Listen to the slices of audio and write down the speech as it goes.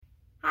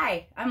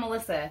Hi, I'm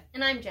Melissa.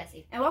 And I'm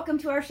Jessie. And welcome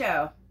to our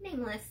show.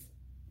 Nameless.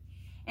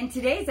 And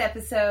today's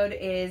episode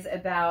is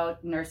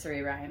about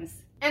nursery rhymes.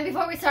 And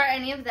before we start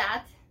any of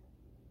that,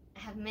 I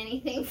have many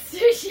things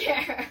to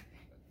share.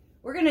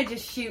 We're going to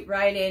just shoot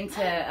right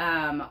into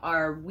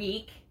our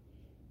week,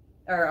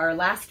 or our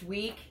last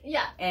week.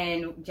 Yeah.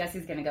 And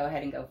Jessie's going to go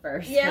ahead and go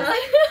first. Yeah.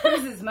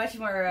 This is much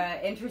more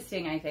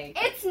interesting, I think.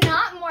 It's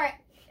not more...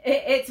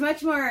 It's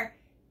much more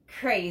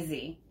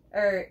crazy.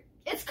 Or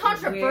it's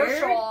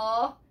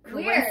controversial.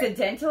 Weird.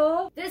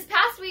 Coincidental. This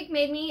past week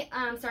made me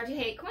start to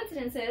hate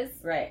coincidences.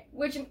 Right.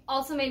 Which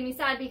also made me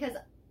sad because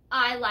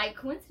I like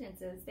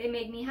coincidences. They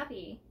made me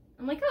happy.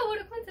 I'm like, oh, what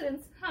a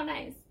coincidence. How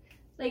nice.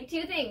 Like,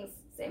 two things.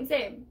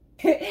 Same.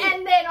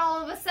 And then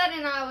all of a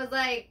sudden I was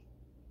like,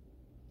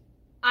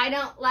 I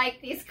don't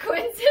like these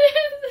coincidences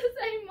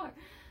anymore.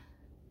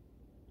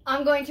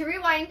 I'm going to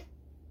rewind.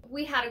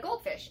 We had a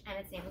goldfish, and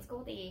its name was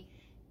Goldie.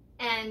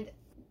 And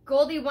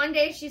Goldie, one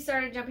day, she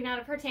started jumping out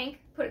of her tank,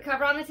 put a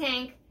cover on the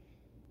tank.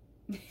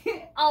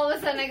 All of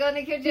a sudden, I go in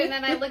the kitchen,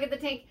 and I look at the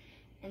tank,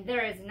 and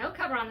there is no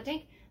cover on the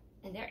tank,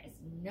 and there is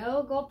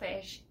no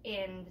goldfish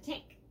in the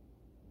tank.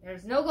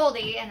 There's no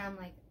Goldie, and I'm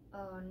like,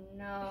 oh,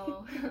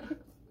 no.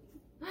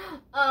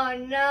 Oh,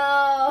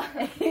 no.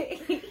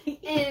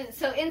 And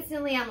so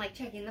instantly, I'm, like,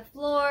 checking the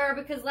floor,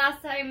 because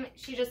last time,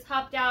 she just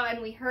hopped out, and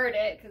we heard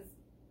it, because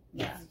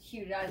it's a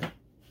huge-ass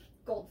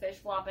goldfish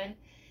flopping,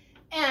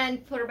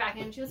 and put her back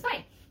in, and she was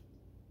fine.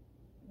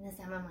 And this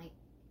time, I'm like,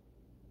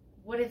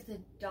 what if the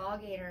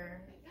dog ate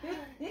her?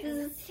 This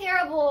is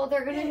terrible.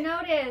 They're going to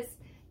notice.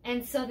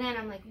 And so then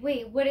I'm like,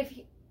 wait, what if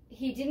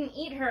he didn't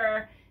eat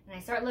her? And I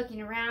start looking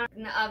around,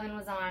 and the oven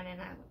was on, and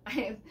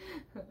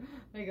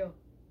I go,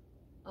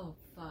 oh,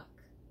 fuck.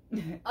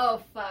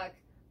 Oh, fuck.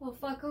 Oh,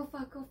 fuck, oh,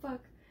 fuck, oh,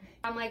 fuck.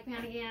 I'm like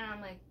panicking, and I'm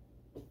like,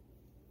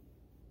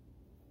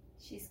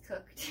 she's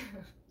cooked.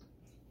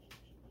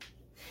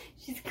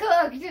 She's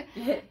cooked.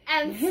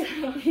 And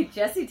so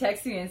Jessie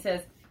texts me and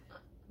says,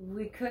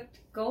 we cooked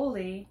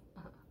Goldie.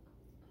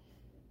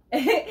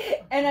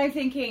 And I'm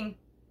thinking,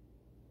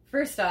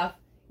 first off,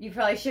 you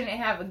probably shouldn't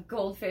have a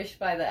goldfish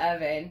by the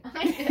oven.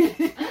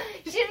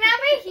 She didn't have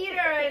a heater,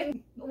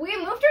 and we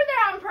moved her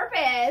there on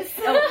purpose.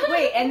 Oh,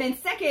 wait, and then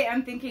second,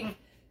 I'm thinking,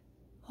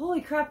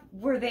 holy crap,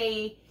 were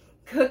they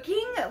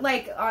cooking,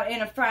 like,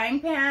 in a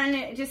frying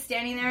pan, just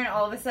standing there, and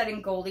all of a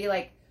sudden Goldie,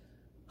 like,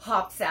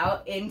 hops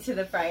out into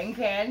the frying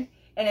pan,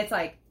 and it's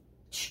like...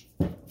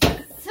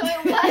 So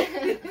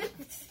it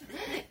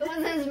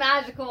wasn't as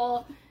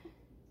magical.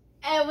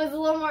 It was a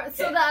little more...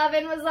 So the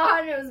oven was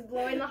on, it was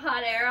blowing the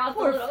hot air out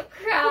the little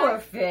crowd. Poor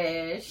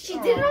fish. She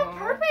did it on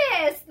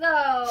purpose,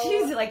 though.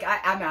 She's like,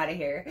 I'm out of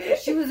here.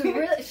 She was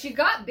really... She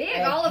got big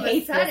all of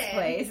a sudden. This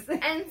place.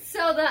 And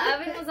so the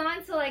oven was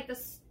on, so like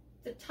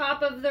the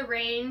top of the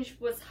range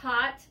was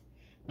hot,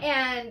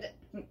 and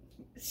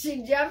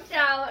she jumped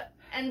out,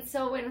 and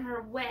so when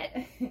her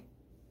wet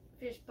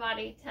fish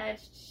body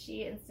touched,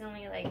 she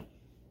instantly like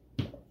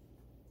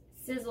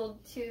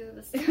sizzled to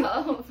the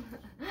stove.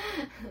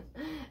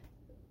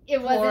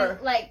 It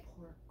wasn't like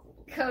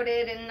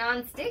coated in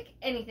non-stick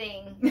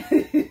anything.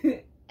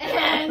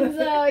 And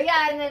so,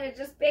 yeah, and then it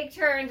just baked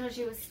her until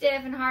she was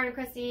stiff and hard and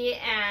crusty.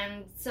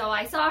 And so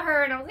I saw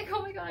her, and I was like,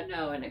 oh my god,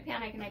 no. And I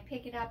panic, and I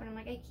pick it up, and I'm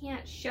like, I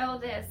can't show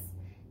this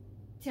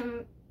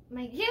to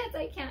my kids.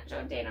 I can't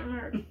show Tatum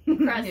her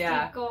crusty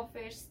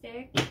goldfish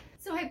stick.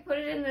 So I put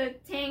it in the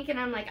tank, and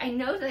I'm like, I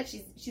know that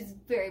she's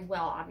very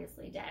well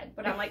obviously dead,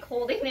 but I'm like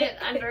holding it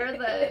under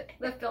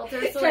the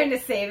filter, so trying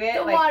like, to save it.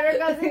 The water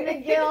goes in the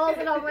gills,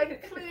 and I'm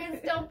like, please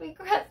don't be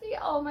crusty.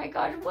 Oh my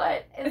god,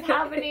 what is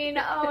happening?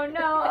 Oh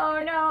no,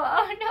 oh no,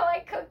 oh no,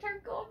 I cooked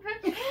her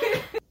goldfish.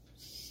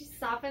 She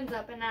softens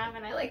up enough,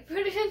 and I like put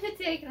it in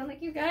the tank, and I'm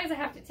like, you guys, I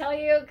have to tell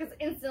you, because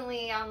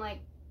instantly I'm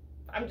like,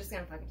 I'm just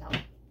gonna fucking tell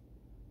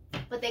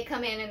them. But they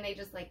come in, and they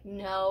just like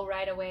know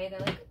right away. They're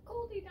like,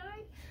 Goldie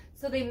died.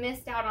 So they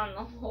missed out on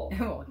the whole.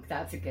 Oh,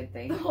 that's a good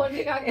thing. The whole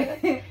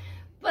thing.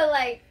 But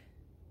like,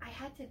 I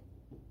had to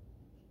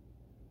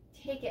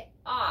take it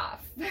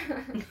off.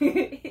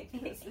 It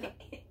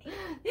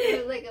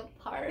was like a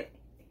part.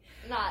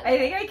 Not. I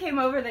think I came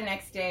over the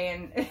next day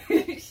and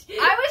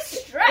I was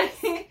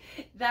stressed.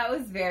 That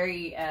was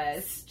very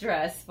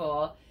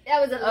stressful. That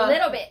was a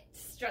little bit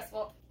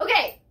stressful.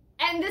 Okay,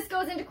 and this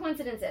goes into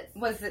coincidences.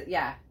 Was it?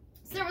 Yeah.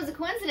 So there was a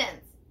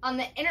coincidence on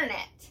the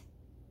internet.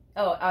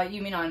 Oh,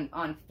 you mean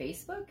on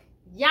Facebook?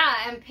 Yeah,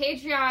 and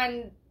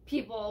Patreon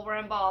people were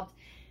involved.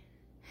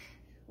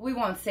 We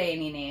won't say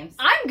any names.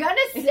 I'm gonna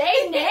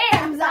say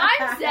names.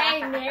 I'm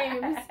saying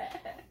names.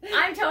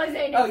 I'm totally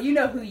saying names. Oh, you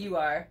know who you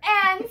are.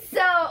 And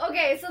so,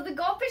 okay, so the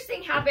goldfish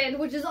thing happened,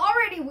 which is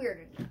already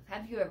weird enough.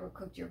 Have you ever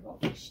cooked your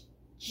goldfish?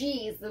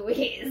 Jeez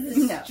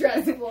Louise. No.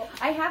 Stressful.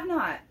 I have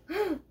not.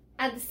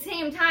 At the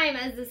same time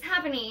as this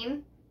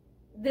happening,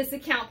 this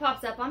account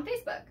pops up on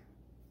Facebook.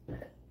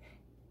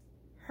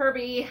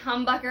 Herbie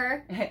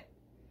Humbucker.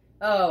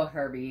 Oh,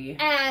 Herbie.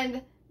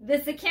 And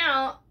this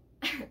account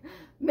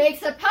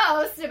makes a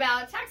post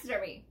about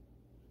taxidermy.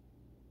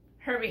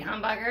 Herbie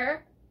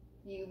Humbucker,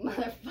 you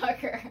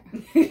motherfucker.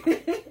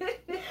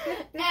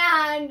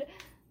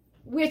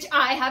 which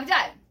I have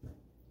done,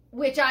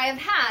 which I have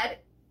had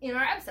in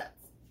our episodes.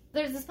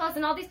 There's this post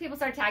and all these people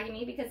start tagging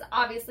me because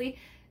obviously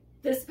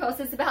this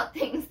post is about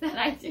things that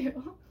I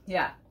do.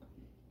 Yeah.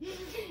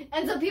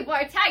 And so people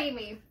are tagging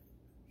me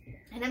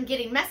and I'm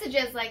getting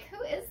messages like,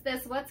 who is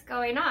this? What's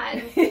going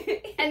on?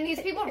 And these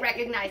people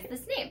recognize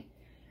this name.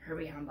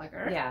 Herbie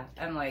Humbucker. Yeah.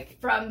 I'm like,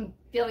 from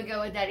Feeling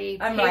Good with Eddie.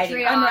 I'm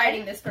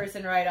writing this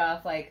person right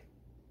off like,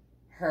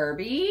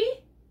 Herbie?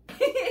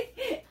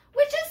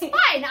 Which is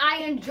fine.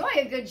 I enjoy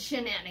a good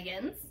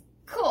shenanigans.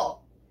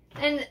 Cool.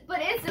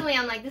 But instantly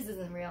I'm like, this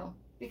isn't real.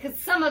 Because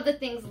some of the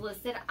things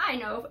listed, I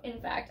know,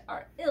 in fact,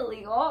 are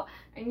illegal.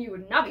 And you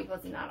would not be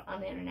posting that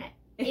on the internet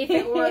if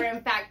it were,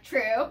 in fact,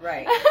 true.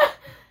 Right.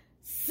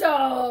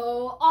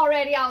 So,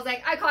 already I was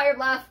like, I call your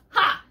bluff.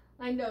 Ha!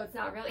 I know it's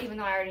not real, even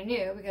though I already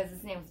knew, because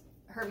his name was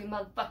Herbie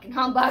motherfucking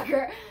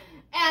Humbucker.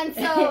 And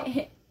so,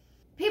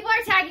 people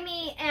are tagging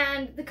me,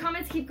 and the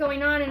comments keep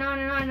going on and on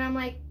and on, and I'm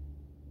like,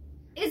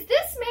 is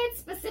this made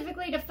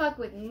specifically to fuck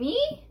with me?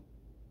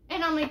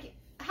 And I'm like,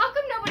 how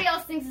come nobody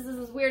else thinks this is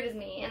as weird as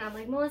me? And I'm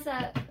like,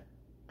 Melissa,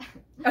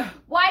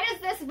 why does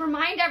this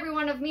remind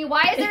everyone of me?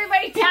 Why is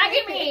everybody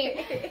tagging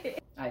me?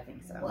 I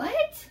think so.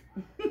 What?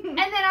 And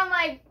then I'm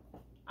like,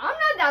 I'm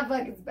not that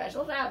fucking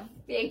special to have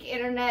fake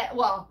internet.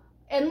 Well,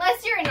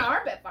 unless you're in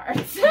armpit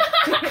farts.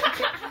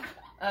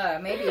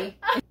 Maybe.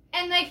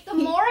 And like, the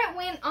more it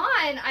went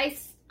on,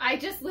 I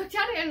just looked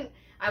at it and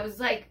I was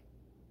like,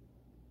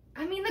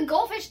 I mean, the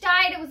goldfish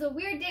died. It was a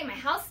weird day. My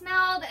house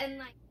smelled. And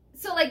like,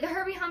 so like the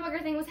Herbie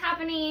Humbucker thing was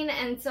happening.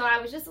 And so I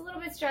was just a little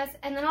bit stressed.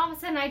 And then all of a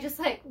sudden I just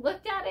like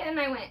looked at it and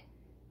I went,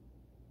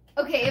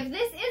 okay, if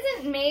this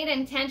isn't made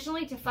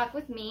intentionally to fuck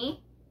with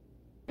me,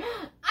 I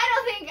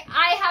don't think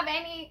I have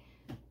any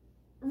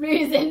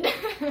reason.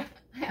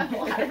 I have a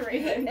lot of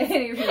reasons.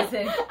 Any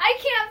reason. I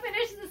can't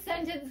finish the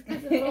sentence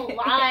because it's a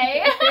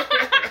lie.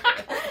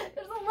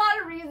 There's a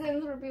lot of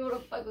reasons for people to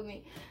fuck with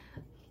me.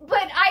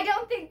 But I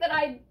don't think that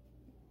I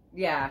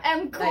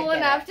am cool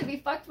enough to be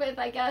fucked with,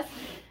 I guess.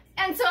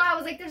 And so I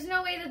was like, there's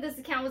no way that this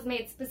account was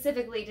made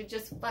specifically to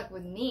just fuck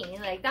with me.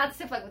 Like, that's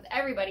to fuck with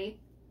everybody.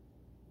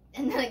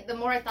 And then, like, the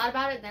more I thought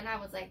about it, then I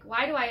was like,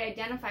 why do I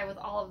identify with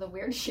all of the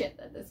weird shit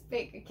that this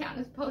fake account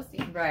is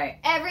posting? Right.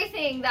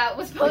 Everything that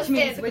was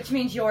posted. Which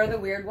means you're the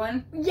weird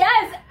one?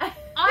 Yes!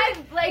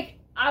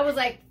 I was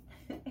like,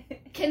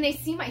 can they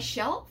see my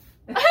shelf?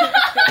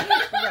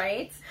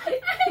 Right. And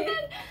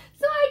then,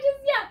 so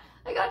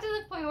I got to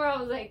the point where I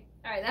was like,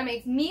 all right, that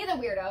makes me the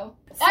weirdo.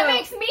 That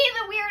makes me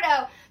the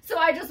weirdo. So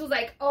I just was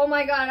like, oh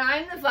my god,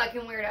 I'm the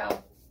fucking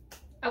weirdo.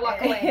 I walk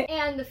away.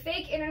 And the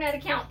fake internet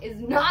account is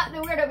not the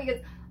weirdo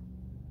because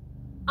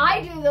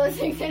I do those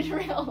things in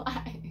real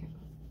life.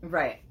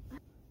 Right.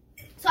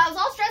 So I was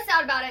all stressed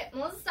out about it.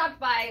 Melissa stopped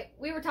by.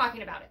 We were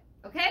talking about it,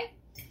 okay?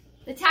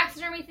 The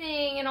taxidermy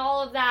thing and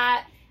all of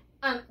that.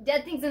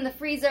 Dead things in the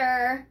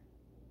freezer.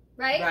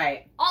 Right?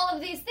 Right. All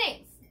of these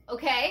things,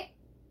 okay?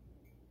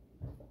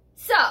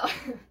 So,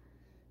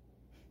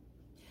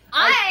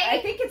 I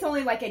think it's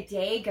only like a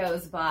day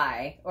goes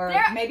by, or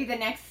maybe the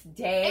next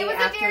day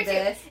after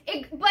this.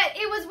 But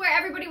it was where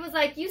everybody was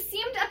like, you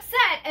seemed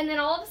upset, and then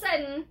all of a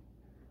sudden,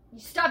 you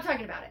stopped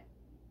talking about it.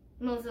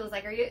 Melissa was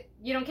like,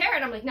 you don't care?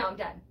 And I'm like, no, I'm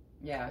done.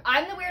 Yeah.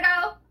 I'm the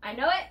weirdo. I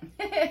know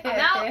it. I'm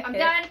out. I'm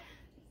done.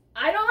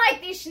 I don't like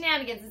these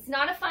shenanigans. It's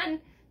not a fun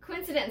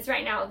coincidence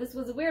right now. This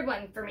was a weird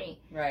one for me.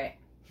 Right.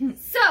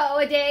 So,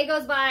 a day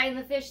goes by, and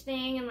the fish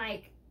thing, and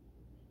like,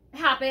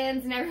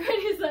 happens, and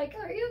everybody's like,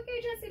 are you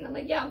okay, Jesse? And I'm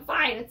like, yeah, I'm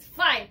fine. It's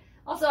fine.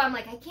 Also, I'm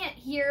like, I can't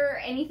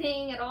hear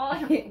anything at all.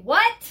 And I'm like,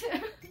 what?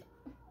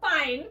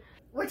 Fine.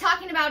 We're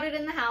talking about it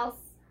in the house.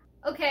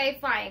 Okay,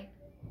 fine.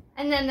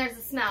 And then there's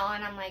a smell,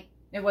 and I'm like...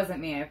 It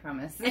wasn't me, I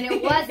promise. And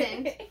it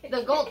wasn't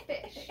the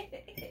goldfish.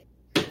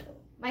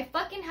 My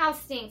fucking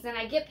house stinks, and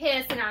I get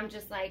pissed, and I'm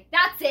just like,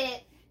 that's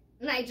it.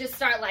 And I just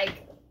start, like,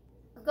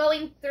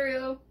 going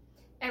through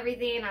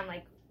everything, and I'm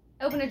like,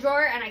 open a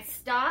drawer, and I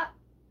stop.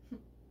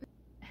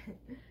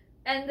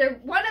 And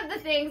one of the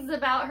things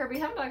about Herbie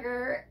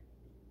Humbucker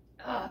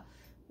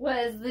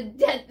was the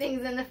dead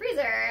things in the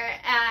freezer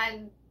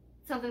and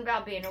something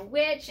about being a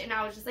witch. And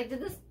I was just like,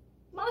 did this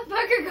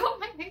motherfucker go in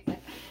my freezer?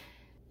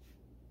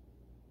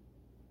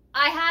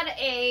 I had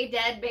a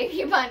dead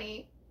baby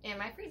bunny in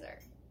my freezer.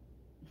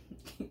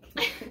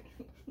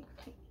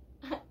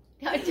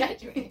 Don't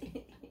judge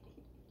me.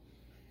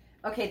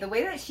 Okay, the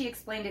way that she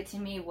explained it to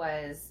me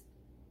was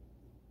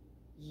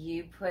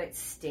you put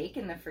steak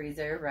in the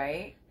freezer,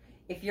 right?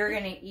 If you're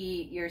going to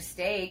eat your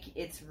steak,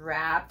 it's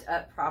wrapped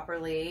up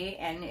properly,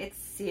 and it's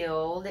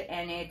sealed,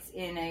 and it's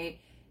in a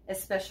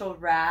special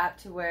wrap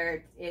to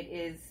where it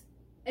is...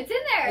 It's in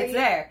there. It's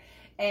there.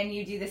 And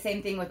you do the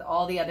same thing with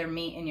all the other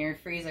meat in your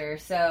freezer,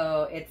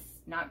 so it's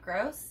not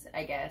gross,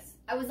 I guess.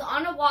 I was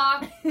on a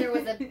walk. There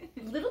was a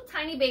little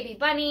tiny baby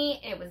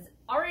bunny. It was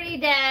already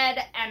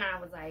dead, and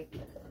I was like,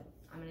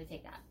 I'm going to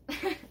take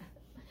that.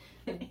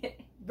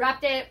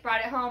 Wrapped it,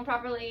 brought it home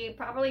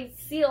properly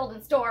sealed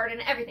and stored and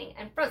everything,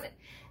 and frozen.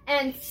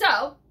 And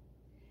so,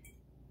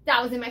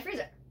 that was in my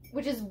freezer,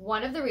 which is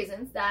one of the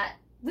reasons that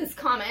this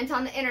comment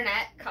on the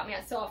internet caught me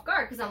so off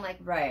guard, because I'm like,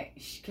 right,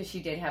 because she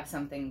did have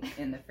something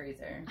in the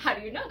freezer. how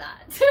do you know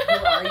that? Who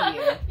are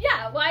you?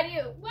 Yeah, why do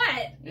you,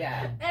 what?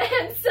 Yeah.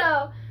 And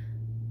so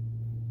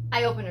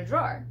I open a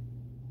drawer,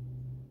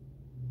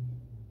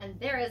 and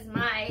there is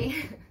my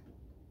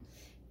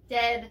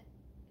dead,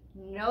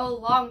 no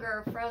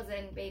longer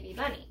frozen baby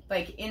bunny.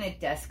 Like in a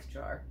desk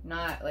drawer,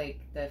 not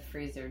like the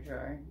freezer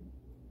drawer.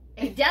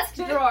 A desk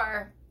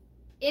drawer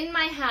in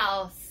my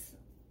house,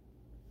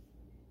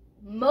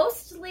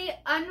 mostly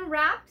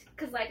unwrapped,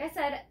 because like I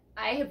said,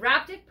 I had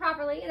wrapped it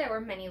properly. There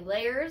were many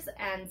layers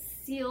and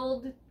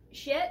sealed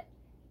shit,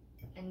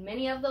 and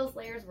many of those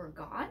layers were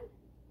gone.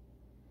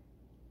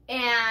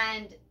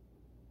 And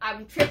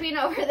I'm tripping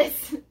over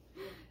this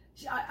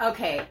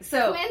Okay,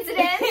 so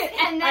coincidence,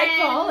 and then I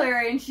call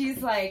her and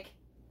she's like,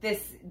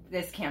 this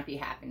can't be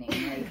happening.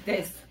 Like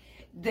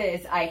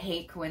this I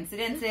hate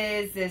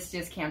coincidences. This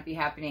just can't be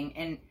happening.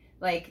 And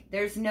like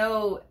there's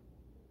no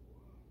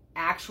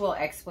actual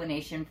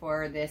explanation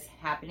for this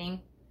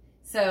happening.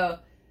 So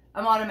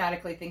I'm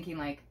automatically thinking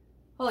like,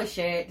 holy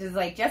shit, does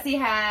like Jessie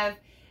have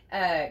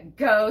a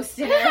ghost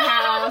in her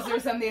house or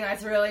something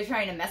that's really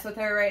trying to mess with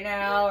her right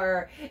now?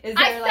 Or is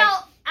there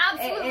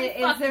absolutely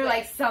is there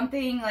like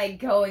something like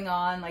going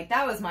on? Like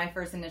that was my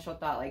first initial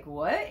thought, like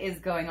what is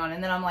going on?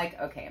 And then I'm like,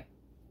 okay,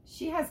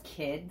 she has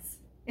kids.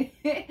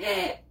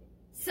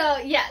 So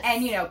yes,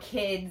 and you know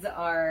kids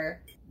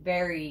are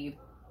very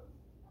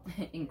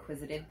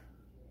inquisitive.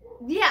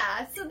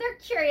 Yeah, so they're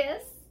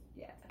curious.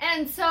 Yeah.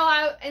 And so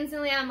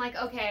I'm like,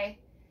 okay,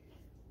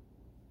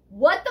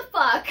 what the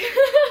fuck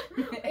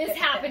is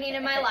happening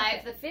in my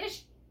life? The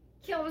fish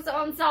killed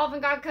himself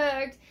and got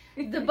cooked.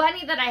 The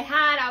bunny that I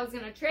had, I was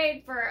going to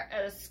trade for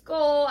a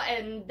skull,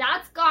 and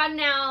that's gone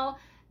now.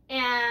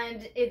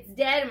 And it's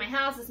dead in my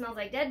house. It smells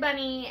like dead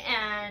bunny.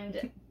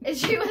 And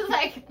she was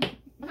like,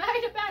 I'm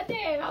having a bad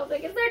day. And I was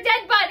like, is there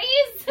dead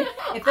bunnies?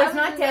 If there's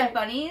not dead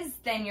bunnies,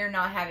 then you're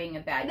not having a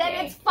bad day.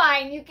 Then it's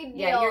fine. You can deal.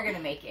 Yeah, you're going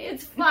to make it.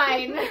 It's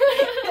fine.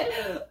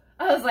 I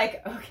was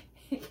like,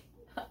 okay.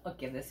 I'll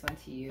give this one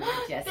to you,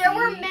 Jessie. There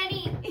were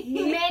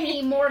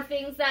many more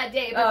things that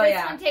day, but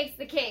this one takes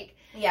the cake.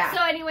 Yeah.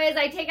 So anyways,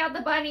 I take out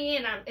the bunny,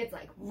 and it's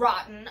like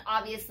rotten.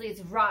 Obviously,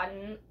 it's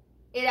rotten.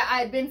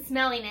 I've been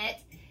smelling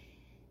it.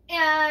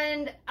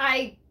 And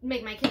I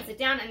make my kids sit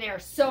down, and they're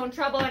so in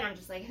trouble, and I'm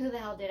just like, who the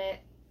hell did it?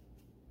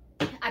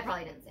 I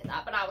probably didn't say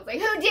that, but I was like,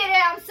 who did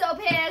it? I'm so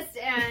pissed.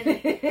 And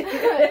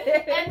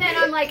and then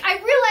I'm like, I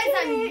realize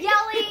I'm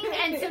yelling,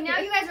 and so now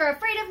you guys are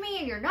afraid of me,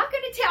 and you're not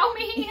going to tell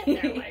me. And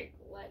they're like,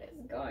 what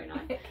is going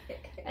on?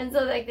 And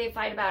so like they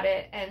fight about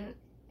it, and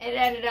it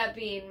ended up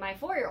being my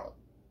 4-year-old.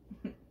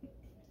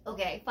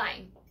 Okay,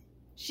 fine.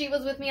 She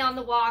was with me on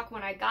the walk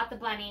when I got the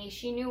bunny.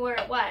 She knew where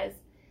it was.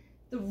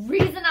 The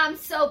reason I'm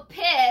so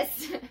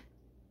pissed is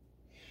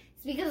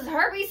because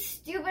Herbie's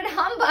stupid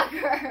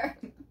humbucker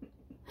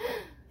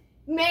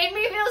made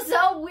me feel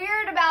so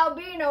weird about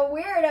being a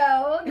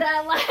weirdo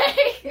that,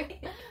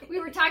 like, we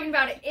were talking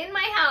about it in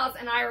my house,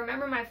 and I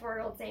remember my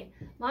 4-year-old saying,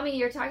 Mommy,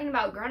 you're talking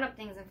about grown-up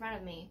things in front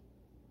of me.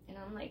 And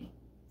I'm like,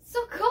 so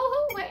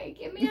go away.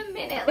 Give me a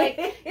minute.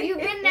 Like, you've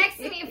been next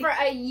to me for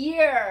a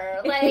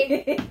year. Like,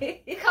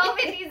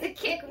 COVID needs to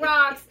kick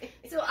rocks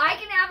so I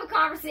can have a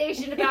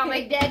conversation about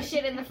my dead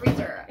shit in the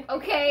freezer.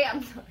 Okay?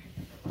 I'm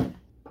sorry.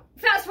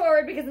 Fast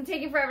forward because I'm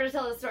taking forever to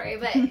tell the story,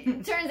 but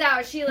it turns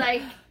out she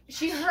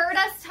heard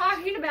us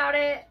talking about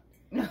it.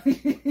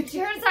 She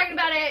heard us talking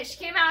about it.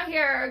 She came out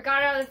here,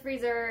 got out of the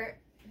freezer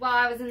while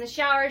I was in the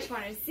shower. She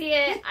wanted to see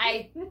it.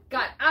 I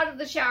got out of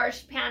the shower.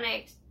 She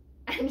panicked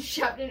and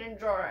shoved it in a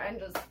drawer and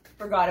just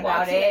forgot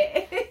about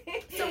it.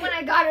 So when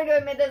I got her to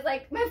admit this,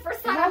 like, my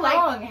first thought,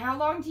 How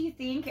long do you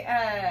think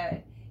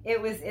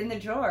it was in the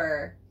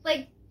drawer?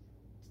 Like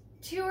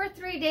 2 or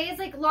 3 days,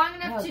 like long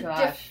enough to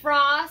gosh.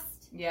 defrost.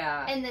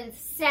 Yeah. And then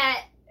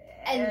set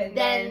and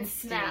then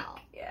smell.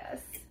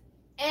 Yes.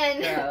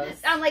 And gross.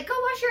 I'm like, go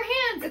wash your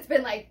hands. It's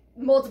been like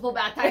multiple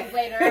bath times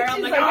later.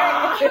 I'm like,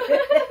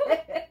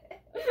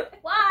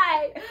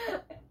 why?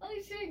 Well,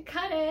 you shouldn't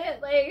cut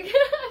it. Like,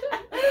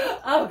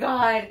 oh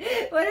God.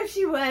 What if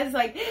she was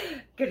like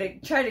gonna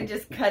try to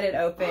just cut it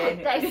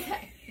open?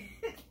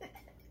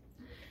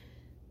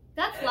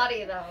 That's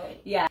slutty though.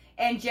 Yeah.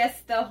 And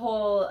just the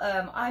whole,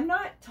 I'm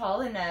not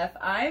tall enough.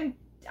 I'm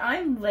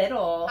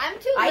little. I'm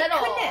too little. I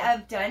couldn't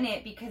have done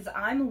it because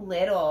I'm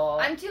little.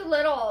 I'm too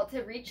little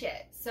to reach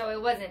it, so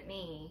it wasn't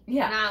me.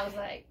 Yeah. And I was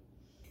like,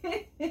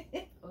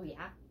 oh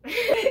yeah.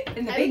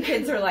 And the big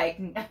kids are like,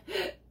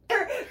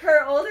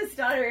 her oldest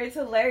daughter is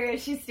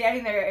hilarious. She's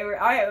standing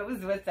there. I was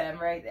with them,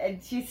 right?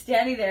 And she's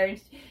standing there,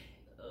 and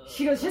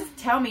she goes, just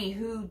tell me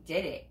who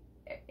did it.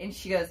 And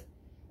she goes,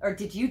 or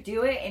did you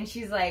do it? And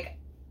she's like,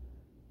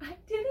 I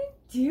didn't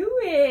do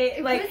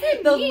it. Like,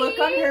 the look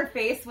on her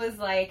face was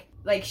like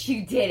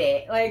she did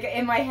it. Like,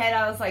 in my head,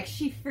 I was like,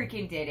 she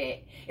freaking did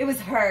it. It was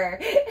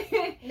her.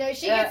 No,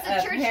 she gets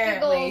the church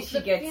giggles,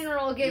 the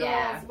funeral giggles,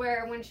 yeah.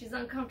 Where when she's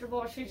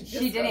uncomfortable, she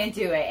didn't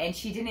do it, and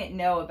she didn't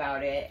know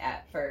about it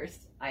at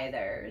first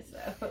either.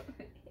 So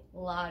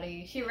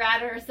Lottie. She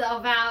ratted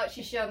herself out.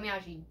 She showed me how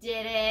she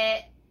did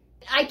it.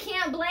 I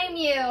can't blame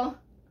you.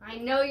 I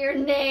know your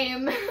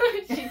name.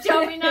 She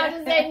told me not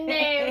to say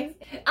names.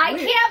 I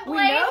can't blame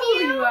we know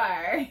you. Who you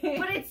are.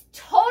 But it's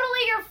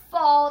totally your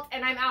fault,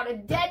 and I'm out a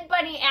dead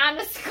bunny and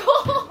a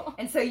skull.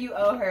 And so you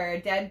owe her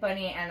a dead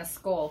bunny and a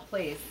skull,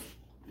 please.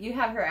 You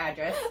have her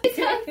address.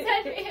 Don't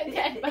send me a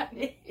dead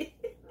bunny.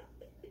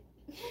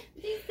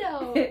 Please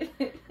don't.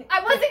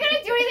 I wasn't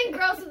gonna do anything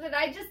gross with it.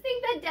 I just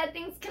think that dead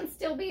things can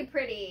still be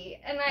pretty,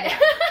 and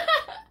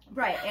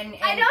right, and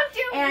I don't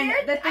do and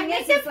weird. the thing I is,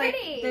 make it's them like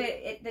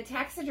pretty. the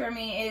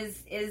taxidermy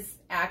is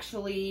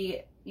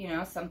actually, you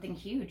know, something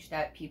huge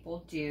that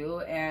people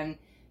do, and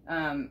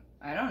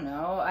I don't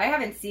know. I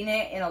haven't seen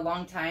it in a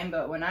long time,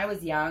 but when I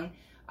was young,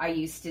 I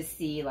used to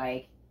see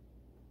like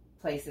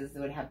places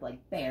that would have like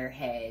bear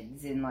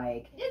heads and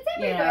like It's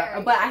everywhere. you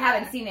know, but I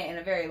haven't seen it in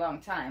a very long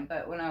time.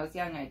 But when I was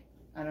young, I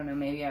don't know,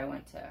 maybe I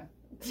went to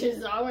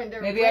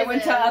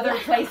other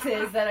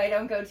places that I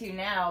don't go to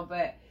now,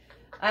 but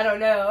I don't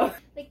know.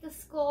 Like the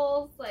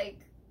skulls, like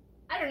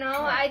I don't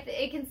know.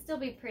 It can still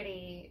be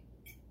pretty.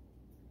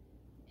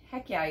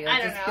 Heck yeah,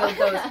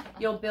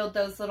 you'll build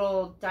those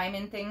little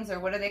diamond things, or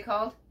what are they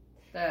called?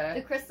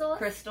 The crystals?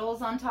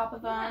 Crystals on top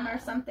of them or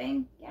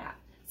something. Yeah.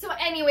 So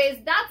anyways,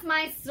 that's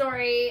my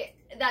story.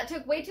 That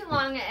took way too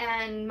long,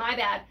 and my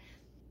bad.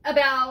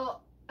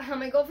 About how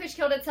my goldfish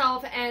killed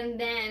itself, and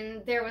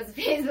then there was a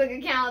Facebook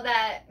account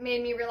that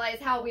made me realize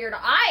how weird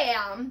I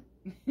am.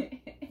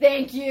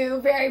 Thank you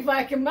very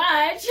fucking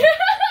much.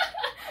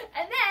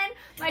 And then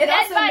my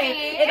dead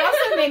bunny. It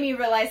also made me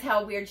realize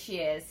how weird she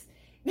is.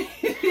 I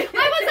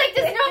was like,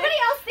 does nobody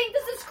else think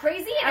this is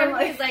crazy? And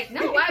everybody's like,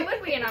 no, why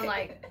would we? And I'm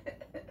like,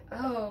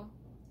 oh,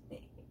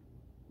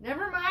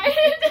 never mind.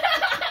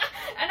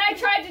 And I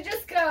tried to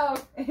just go.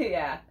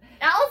 Yeah.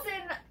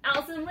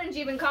 Allison Lynch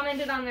even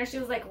commented on there. She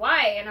was like,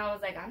 why? And I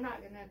was like, I'm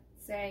not going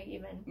to say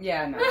even.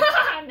 Yeah, no.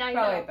 Now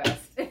probably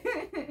best.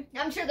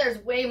 I'm sure there's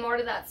way more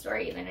to that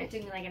story even. It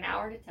took me like an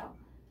hour to tell.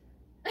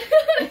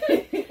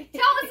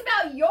 Tell us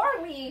about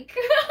your week.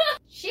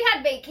 She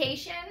had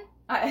vacation.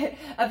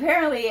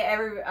 Apparently,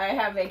 I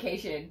have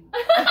vacation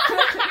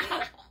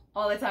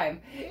all the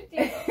time.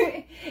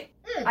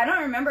 I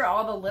don't remember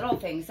all the little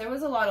things. There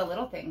was a lot of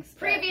little things.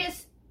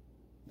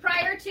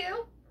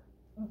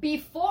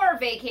 Before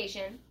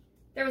vacation,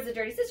 there was a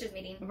Dirty Sisters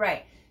meeting.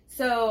 Right.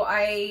 So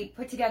I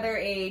put together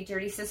a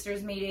Dirty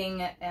Sisters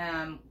meeting,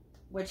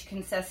 which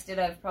consisted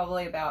of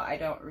probably about, I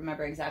don't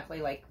remember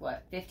exactly, like,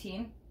 what,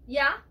 15?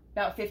 Yeah.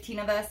 About 15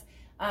 of us.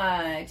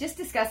 Just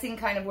discussing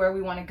kind of where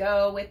we want to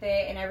go with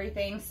it and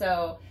everything.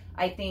 So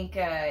I think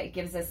it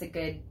gives us a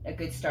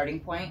good starting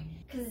point.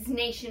 Because it's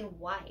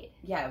nationwide.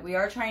 Yeah, we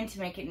are trying to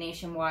make it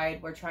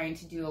nationwide. We're trying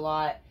to do a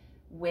lot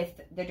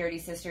with the Dirty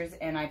Sisters,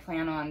 and I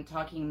plan on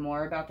talking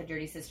more about the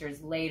Dirty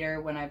Sisters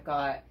later when I've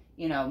got,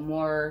 you know,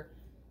 more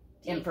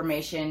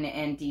information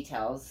and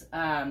details.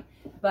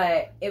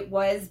 But it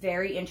was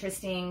very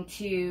interesting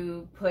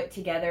to put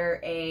together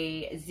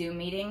a Zoom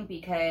meeting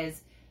because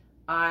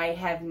I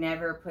have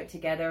never put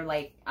together,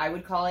 like, I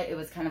would call it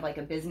was kind of like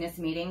a business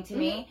meeting to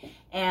me,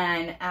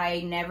 and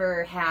I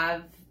never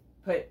have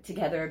put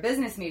together a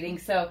business meeting,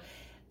 so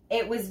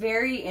it was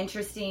very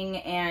interesting,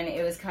 and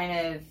it was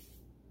kind of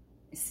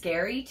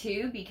scary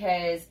too,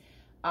 because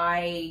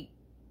I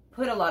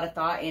put a lot of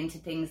thought into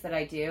things that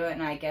I do,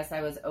 and I guess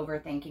I was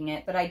overthinking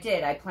it, but I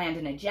did. I planned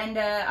an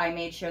agenda. I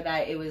made sure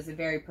that it was a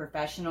very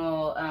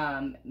professional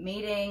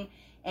meeting,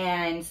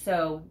 and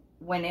so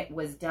when it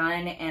was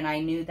done and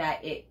I knew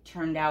that it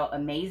turned out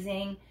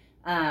amazing,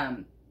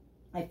 I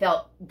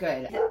felt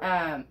good,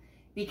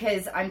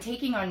 because I'm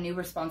taking on new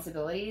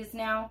responsibilities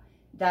now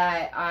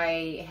that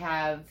I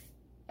have,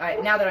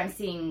 now that I'm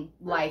seeing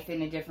life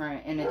in a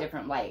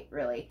different light,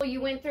 really. So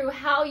you went through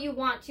how you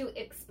want to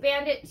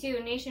expand it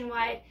to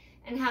nationwide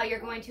and how you're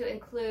going to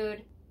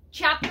include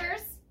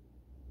chapters.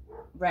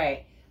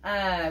 Right.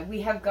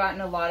 We have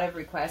gotten a lot of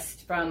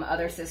requests from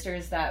other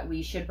sisters that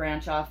we should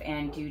branch off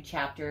and do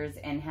chapters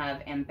and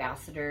have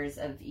ambassadors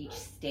of each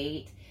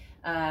state,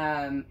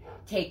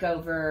 take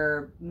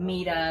over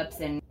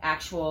meetups and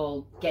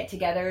actual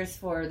get-togethers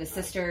for the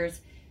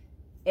sisters.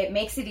 It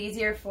makes it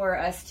easier for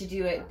us to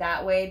do it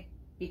that way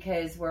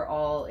because we're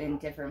all in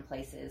different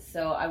places.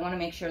 So I want to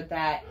make sure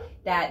that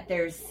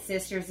there's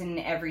sisters in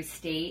every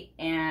state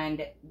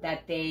and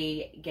that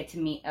they get to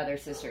meet other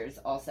sisters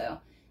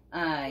also.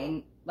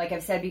 And like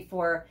I've said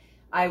before,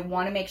 I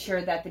want to make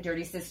sure that the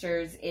Dirty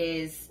Sisters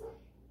is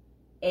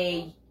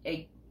a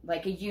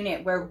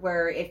unit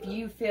where if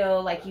you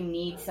feel like you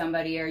need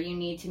somebody or you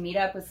need to meet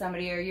up with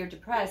somebody or you're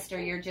depressed or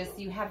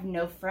you have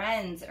no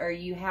friends or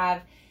you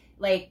have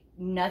like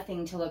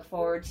nothing to look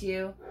forward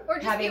to. Or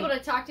just people to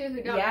talk to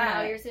who don't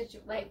know your situation.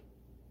 Like,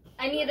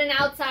 I need an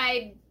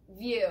outside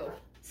view.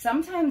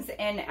 Sometimes,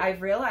 and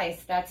I've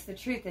realized that's the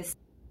truth, is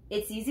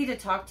it's easy to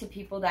talk to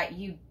people that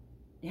you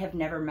have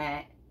never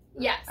met.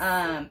 Yes.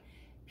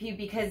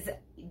 Because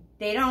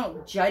they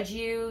don't judge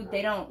you.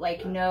 They don't,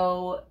 like,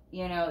 know,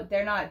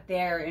 they're not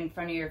there in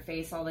front of your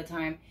face all the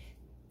time.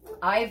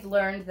 I've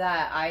learned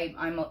that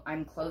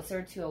I'm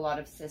closer to a lot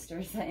of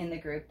sisters in the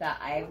group that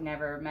I've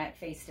never met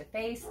face to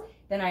face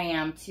than I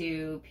am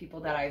to people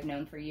that I've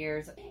known for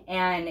years,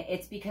 and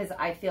it's because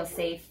I feel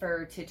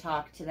safer to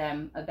talk to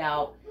them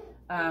about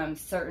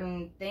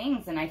certain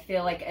things, and I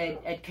feel like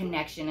a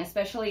connection,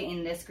 especially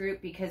in this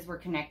group, because we're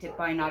connected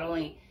by not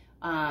only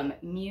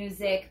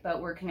music,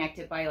 but we're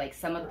connected by like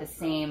some of the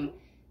same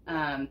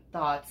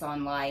thoughts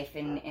on life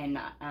and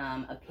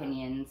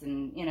opinions,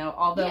 and you know,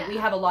 although we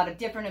have a lot of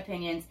different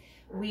opinions,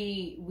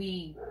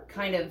 we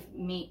kind of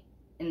meet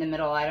in the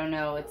middle. I don't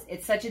know,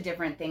 it's such a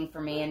different thing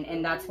for me,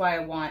 and that's why I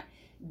want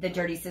the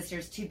Dirty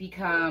Sisters to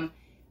become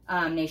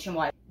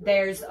nationwide.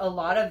 There's a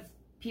lot of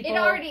people. It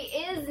already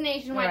is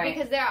nationwide,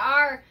 because there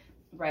are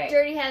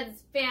Dirty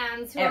Heads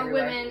fans who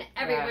everywhere. Are women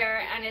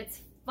everywhere, and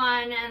it's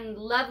fun and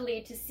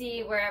lovely to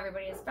see where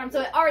everybody is from.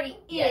 So it already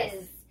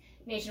is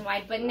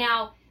nationwide, but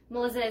now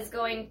Melissa is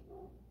going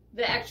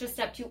the extra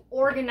step to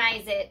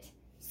organize it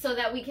so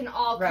that we can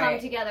all come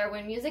together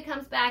when music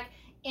comes back,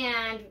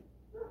 and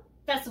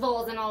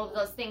festivals and all of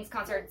those things,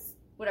 concerts,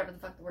 whatever the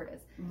fuck the word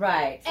is.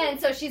 Right. And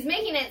so she's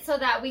making it so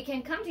that we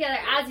can come together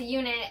as a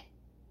unit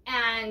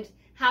and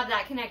have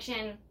that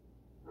connection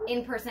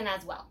in person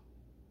as well.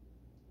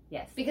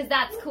 Yes. Because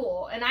that's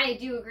cool, and I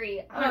do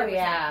agree 100%. Oh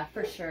yeah,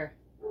 for sure.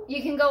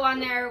 You can go on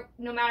there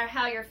no matter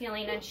how you're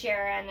feeling and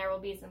share, and there will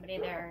be somebody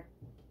there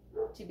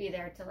to be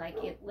there to like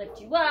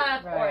lift you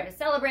up, or to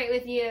celebrate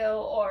with you,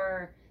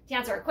 or to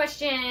answer a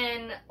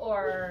question,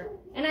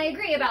 and I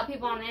agree about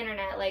people on the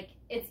internet, like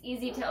it's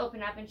easy to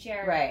open up and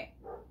share. Right.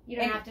 You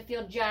don't have to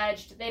feel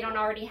judged. They don't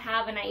already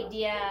have an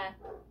idea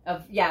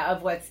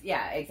of what's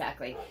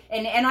exactly.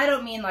 And I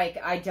don't mean like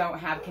I don't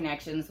have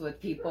connections with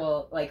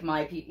people like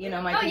my people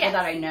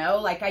that I know,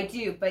 like I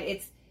do, but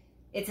it's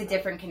a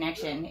different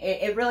connection.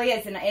 It really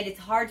is, and it's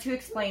hard to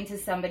explain to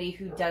somebody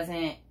who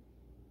doesn't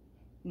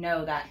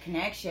know that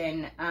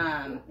connection.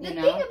 The thing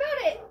about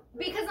it,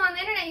 because on the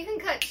internet you can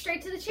cut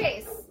straight to the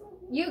chase.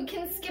 You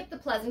can skip the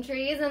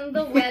pleasantries and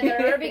the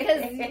weather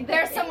because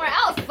they're somewhere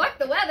else. Fuck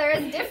the weather,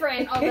 it's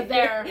different over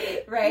there.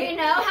 Right. You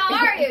know, how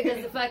are you?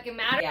 Does it fucking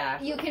matter?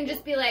 Yeah. You can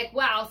just be like,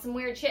 wow, some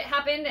weird shit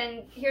happened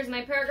and here's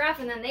my paragraph,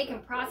 and then they can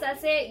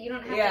process it. You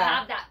don't have to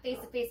have that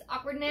face-to-face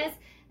awkwardness,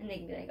 and they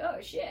can be like, oh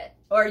shit.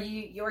 Or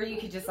you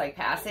could just like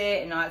pass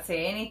it and not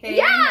say anything.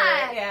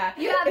 Yeah.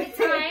 You have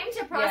the time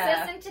to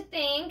process and to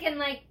think, and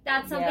like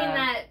that's something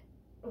that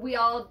we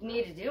all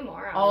need to do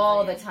more. Honestly.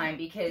 All the time,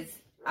 because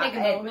take a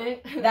moment.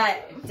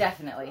 That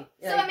definitely.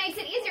 So it makes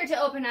it easier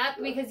to open up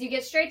because you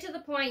get straight to the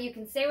point. You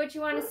can say what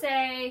you want to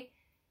say.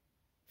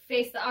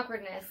 Face the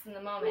awkwardness in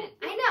the moment.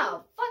 I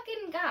know.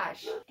 Fucking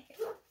gosh.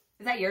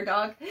 Is that your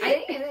dog?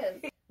 I think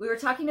it is. We were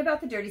talking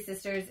about the Dirty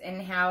Sisters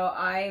and how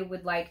I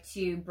would like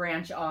to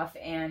branch off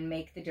and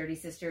make the Dirty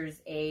Sisters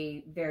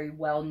a very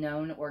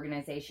well-known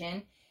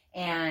organization.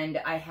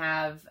 And I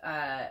have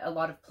a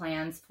lot of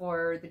plans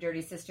for the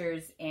Dirty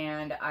Sisters,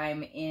 and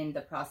I'm in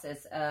the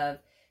process of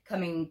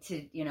coming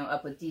to,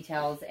 up with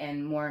details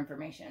and more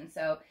information.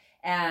 So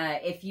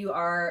if you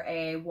are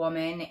a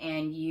woman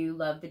and you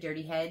love the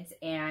Dirty Heads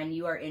and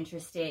you are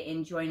interested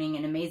in joining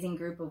an amazing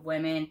group of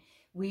women,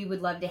 we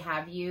would love to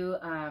have you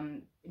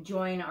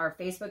join our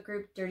Facebook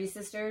group, Dirty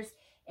Sisters,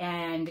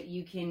 and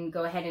you can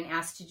go ahead and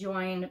ask to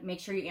join. Make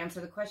sure you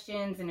answer the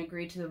questions and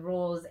agree to the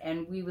rules,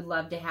 and we would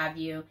love to have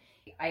you.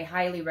 I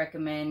highly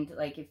recommend,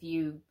 like, if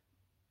you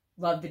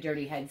love the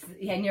Dirty Heads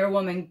and you're a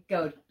woman,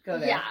 go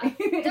there. Yeah,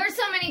 there's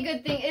so many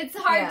good things. It's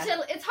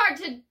hard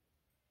to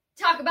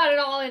talk about it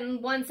all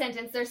in one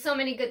sentence. There's so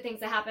many good things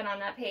that happen on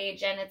that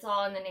page, and it's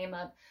all in the name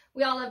of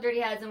we all love Dirty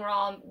Heads, and we're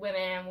all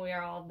women, and we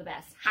are all the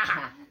best.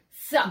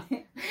 So,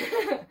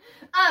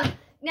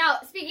 now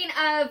speaking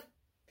of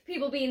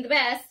people being the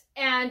best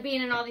and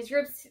being in all these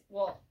groups,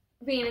 well,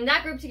 being in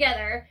that group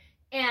together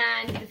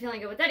and the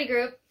Feeling Good with Daddy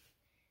group,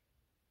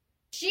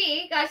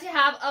 she got to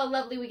have a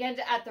lovely weekend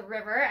at the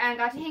river and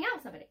got to hang out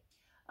with somebody.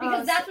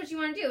 Because that's what you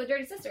want to do with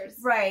Dirty Sisters.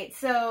 Right.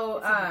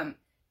 So,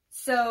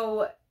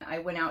 so I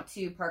went out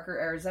to Parker,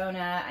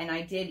 Arizona, and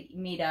I did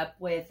meet up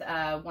with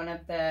one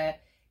of the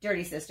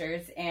Dirty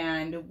Sisters,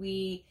 and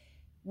we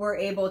were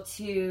able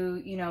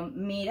to,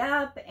 meet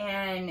up,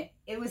 and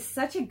it was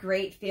such a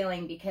great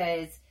feeling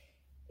because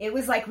it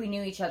was like we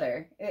knew each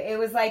other. It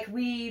was like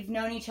we've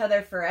known each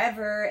other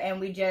forever, and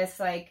we just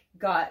like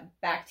got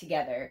back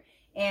together.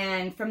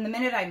 And from the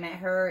minute I met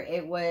her,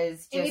 it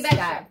was just Amy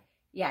Beckstrom.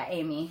 Yeah,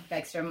 Amy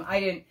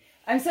Beckstrom.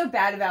 I'm so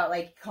bad about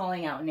like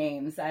calling out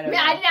names. I don't know.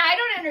 I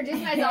don't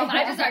introduce myself.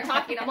 I just start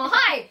talking. I'm all,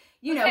 hi.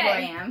 You know who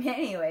I am.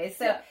 Anyway,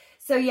 so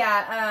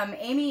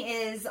Amy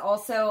is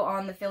also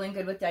on the Feeling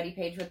Good with Daddy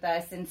page with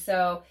us. And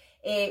so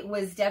it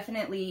was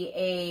definitely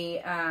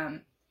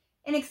an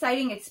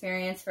exciting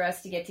experience for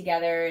us to get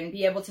together and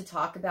be able to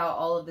talk about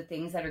all of the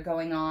things that are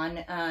going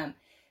on.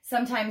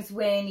 Sometimes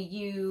when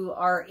you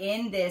are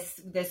in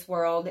this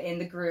world, in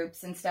the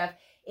groups and stuff,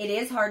 it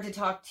is hard to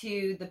talk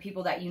to the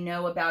people that you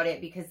know about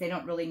it because they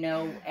don't really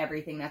know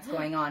everything that's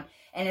going on.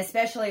 And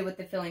especially with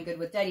the Feeling Good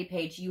with Daddy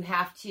page, you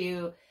have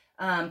to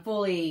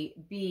fully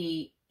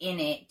be in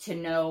it to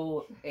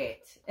know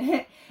it.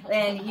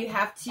 And you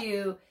have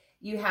to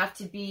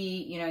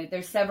be, you know,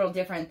 there's several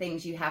different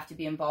things you have to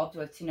be involved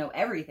with to know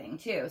everything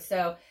too.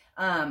 So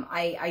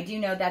I do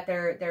know that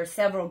there are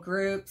several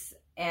groups,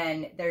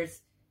 and there's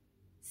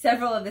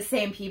several of the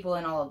same people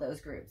in all of those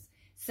groups.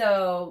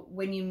 So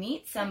when you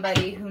meet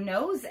somebody who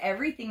knows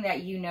everything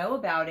that you know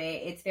about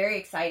it, it's very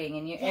exciting,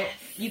 and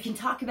you can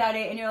talk about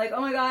it, and you're like, oh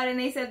my God, and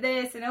they said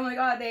this, and oh my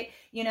God, they,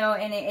 you know,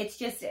 and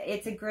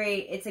it's a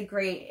great,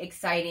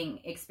 exciting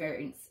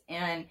experience.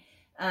 And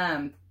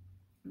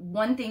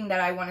one thing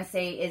that I want to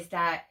say is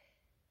that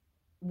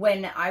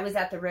when I was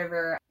at the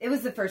river, it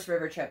was the first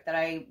river trip that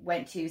I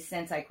went to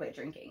since I quit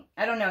drinking.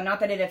 I don't know,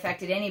 not that it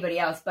affected anybody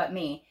else but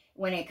me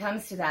when it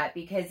comes to that,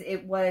 because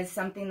it was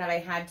something that I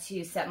had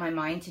to set my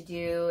mind to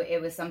do. It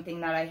was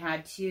something that I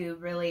had to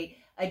really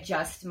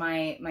adjust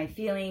my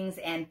feelings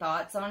and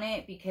thoughts on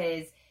it,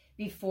 because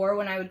before,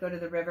 when I would go to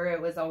the river,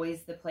 it was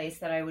always the place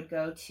that I would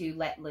go to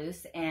let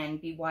loose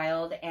and be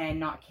wild and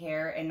not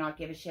care and not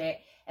give a shit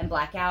and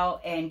black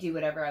out and do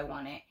whatever I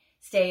wanted.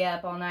 Stay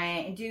up all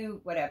night and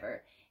do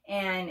whatever.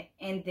 And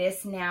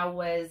this now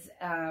was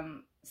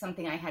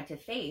something I had to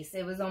face.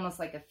 It was almost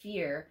like a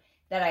fear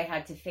that I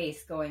had to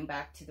face going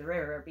back to the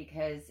river,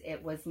 because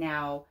it was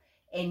now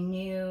a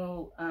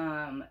new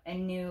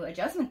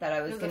adjustment that I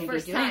was going to be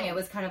doing. It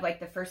was kind of like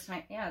the first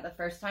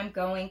time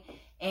going,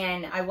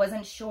 and I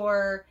wasn't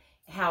sure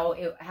how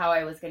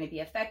I was going to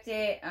be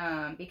affected,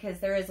 because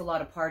there is a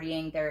lot of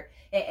partying there,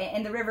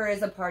 and the river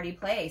is a party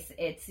place.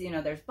 It's, you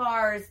know, there's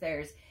bars,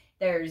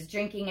 there's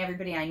drinking.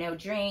 Everybody I know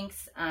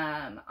drinks.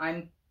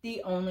 I'm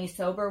the only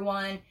sober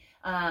one.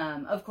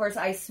 Of course,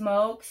 I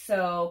smoke,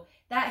 so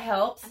that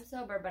helps. I'm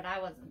sober, but I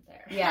wasn't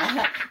there.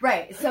 Yeah,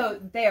 right. So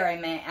there I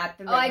meant at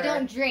the river. Oh, I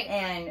don't drink.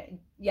 And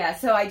yeah,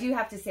 so I do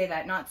have to say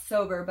that. Not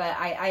sober, but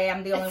I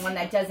am the only one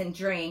that doesn't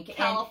drink.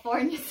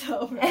 California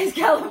sober. As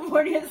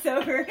California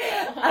sober.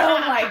 Oh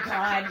my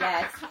God,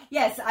 yes.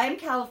 Yes, I'm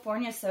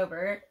California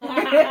sober. I'm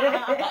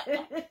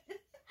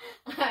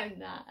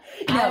not.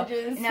 I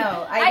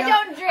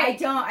don't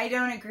drink. I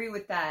don't agree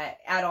with that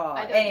at all.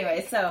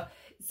 Anyway, drink.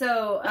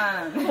 so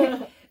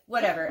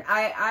whatever.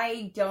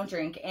 I don't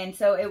drink, and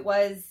so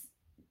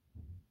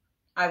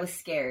I was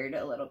scared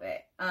a little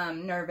bit,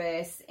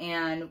 nervous,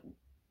 and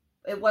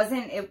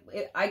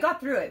I got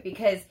through it,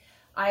 because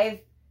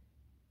I've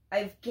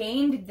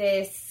gained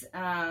this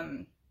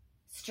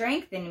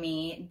strength in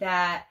me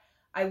that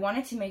I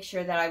wanted to make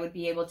sure that I would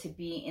be able to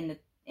be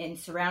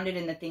surrounded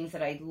in the things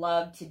that I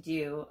love to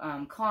do,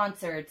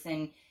 concerts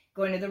and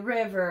going to the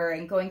river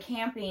and going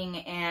camping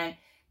and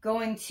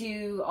going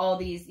to all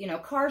these, you know,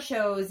 car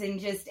shows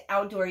and just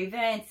outdoor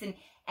events, and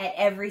at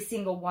every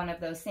single one of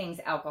those things,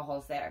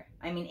 alcohol's there.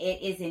 I mean,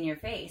 it is in your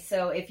face.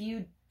 So if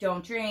you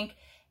don't drink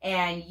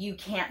and you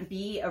can't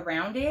be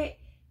around it,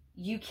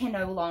 you can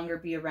no longer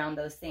be around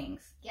those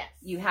things. Yes.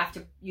 You have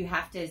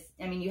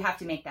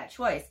to make that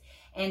choice.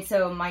 And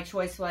so my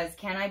choice was,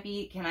 can I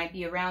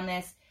be around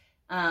this,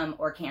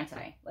 or can't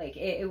I? Like,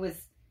 it was,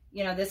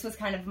 you know, this was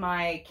kind of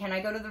my, can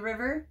I go to the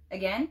river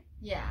again?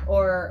 Yeah.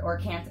 Or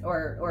can't,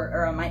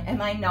 or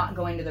am I not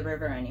going to the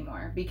river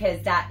anymore?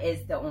 Because that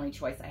is the only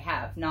choice I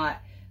have.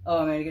 Not,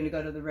 oh, am I going to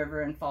go to the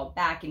river and fall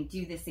back and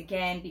do this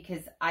again?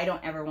 Because I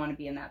don't ever want to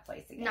be in that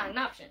place again. Not an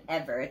option.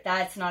 Ever.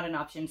 That's not an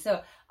option.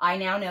 So I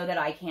now know that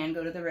I can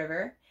go to the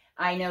river.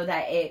 I know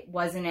that it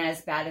wasn't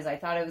as bad as I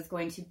thought it was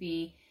going to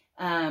be.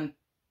 And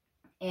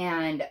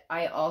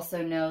I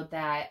also know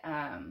that,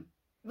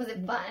 was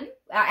it fun?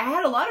 I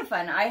had a lot of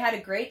fun. I had a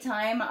great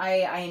time.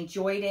 I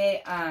enjoyed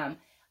it.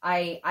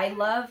 I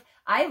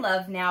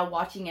love now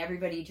watching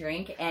everybody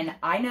drink, and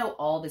I know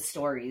all the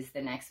stories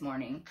the next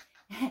morning.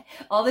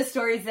 All the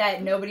stories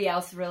that nobody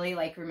else really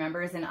like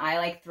remembers, and I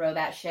like throw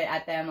that shit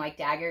at them like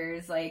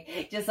daggers,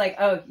 like just like,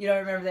 oh, you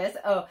don't remember this?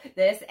 Oh,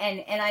 this.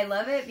 And I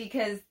love it,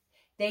 because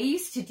they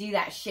used to do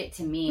that shit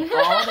to me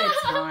all the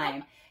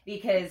time.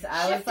 Because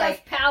I was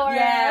like, power.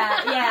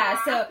 Yeah.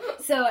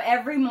 So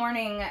every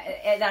morning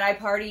that I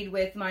partied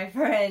with my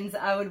friends,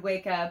 I would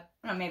wake up,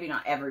 well, maybe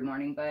not every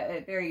morning, but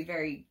a very,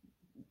 very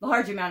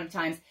large amount of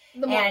times.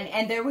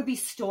 And there would be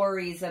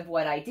stories of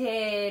what I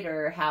did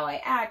or how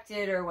I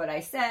acted or what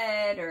I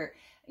said, or,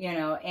 you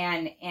know,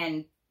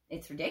 and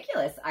it's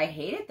ridiculous. I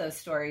hated those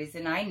stories,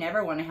 and I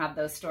never want to have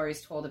those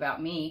stories told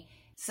about me.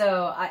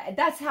 So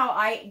that's how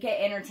I get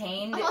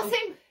entertained.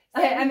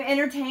 I'm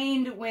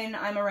entertained when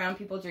I'm around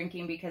people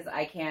drinking, because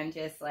I can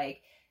just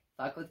like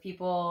fuck with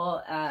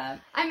people. I'm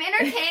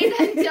entertained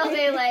until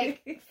they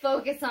like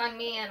focus on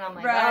me, and I'm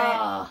like, right.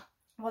 Oh.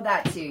 Well,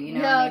 that too, you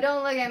know. No, I mean,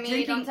 don't look at me.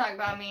 Drinking, don't talk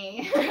about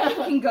me. It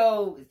can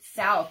go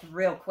south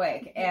real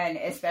quick, and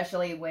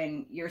especially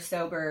when you're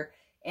sober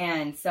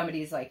and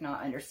somebody's like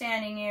not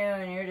understanding you,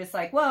 and you're just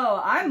like, whoa,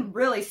 I'm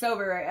really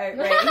sober right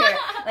here.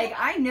 Like,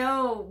 I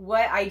know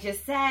what I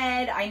just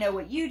said. I know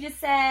what you just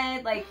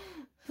said. Like,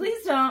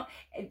 please don't.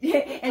 And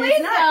please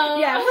don't.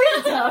 Yeah,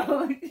 please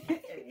don't.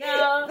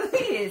 No.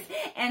 Please.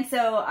 And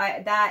so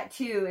that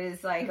too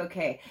is like,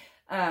 okay.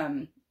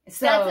 So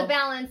that's a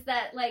balance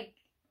that like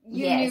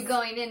you knew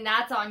going in.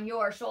 That's on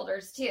your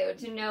shoulders too,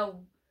 to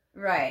know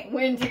Right.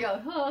 when to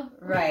go. Oh,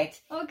 right.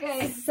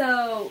 Okay.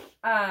 So,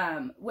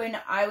 when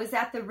I was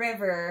at the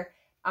river,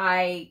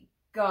 I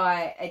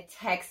got a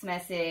text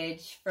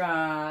message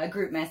from a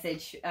group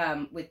message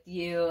with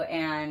you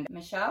and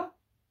Michelle.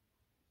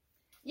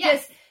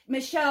 Yes.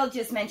 Michelle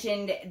just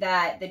mentioned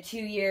that the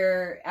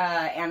 2-year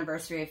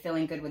anniversary of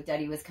Feeling Good with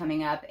Duddy was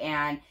coming up,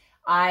 and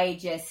I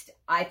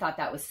thought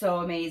that was so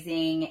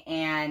amazing,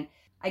 and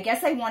I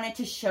guess I wanted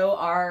to show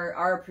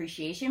our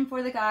appreciation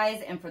for the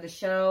guys and for the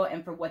show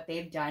and for what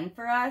they've done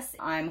for us.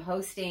 I'm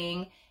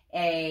hosting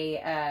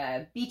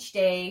a beach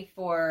day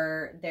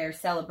for their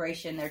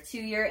celebration, their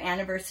 2-year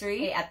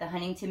anniversary at the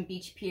Huntington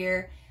Beach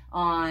Pier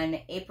on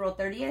April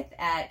 30th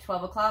at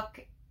 12 o'clock.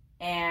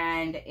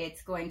 And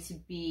it's going to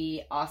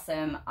be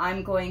awesome.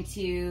 I'm going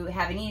to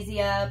have an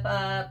easy up.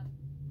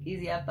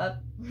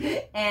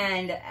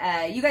 And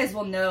you guys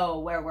will know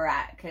where we're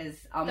at, because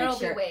I'll make sure.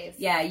 There'll be ways.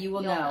 Yeah, you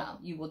will You'll know.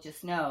 You will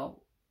just know.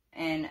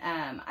 And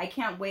I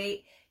can't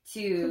wait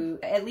to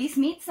at least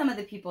meet some of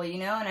the people, you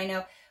know. And I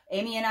know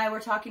Amy and I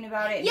were talking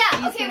about it. Yeah,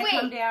 She's okay, gonna wait.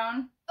 come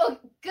down. Oh,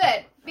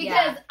 good.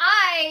 Because Yeah.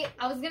 I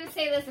was going to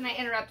say this and I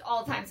interrupt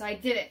all the time, so I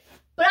didn't.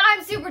 But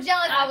I'm super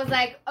jealous. I was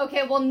like,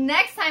 okay, well,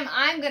 next time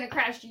I'm going to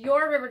crash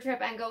your river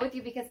trip and go with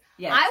you, because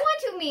Yes. I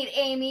want to meet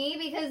Amy,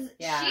 because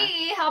Yeah.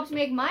 she helped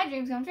make my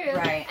dreams come true.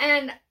 Right.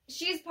 And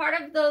she's part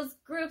of those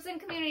groups and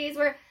communities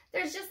where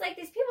there's just like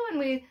these people, and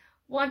we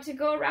want to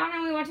go around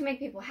and we want to make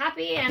people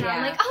happy. And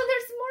I'm Yeah. like, oh,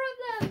 there's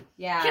more of them.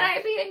 Yeah. Can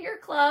I be in your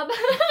club?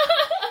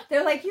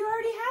 They're like, you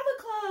already have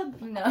a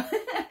club.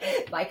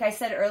 No. Like I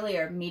said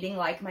earlier, meeting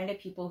like-minded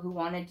people who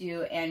want to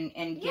do and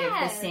give the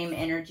Yes. same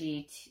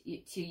energy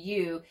to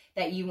you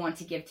that you want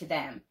to give to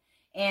them.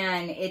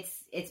 And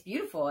it's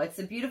beautiful. It's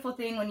a beautiful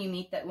thing when you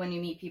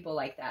meet people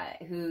like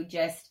that, who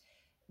just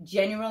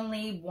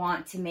genuinely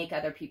want to make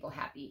other people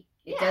happy.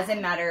 It Yeah.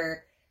 doesn't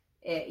matter,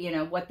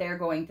 what they're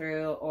going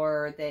through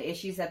or the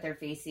issues that they're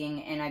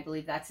facing. And I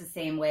believe that's the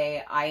same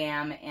way I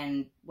am,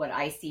 and what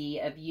I see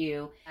of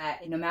you.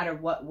 No matter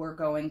what we're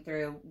going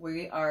through,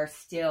 we are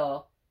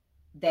still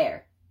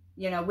there.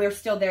 We're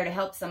still there to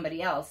help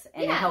somebody else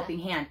and a Yeah. helping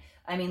hand.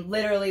 I mean,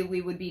 literally, we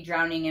would be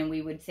drowning and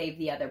we would save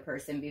the other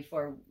person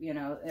before,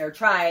 or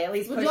try at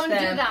least push Don't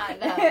them. do that,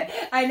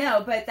 though. I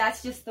know, but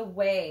that's just the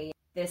way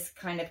this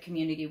kind of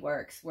community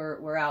works.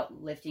 We're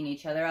out lifting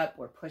each other up.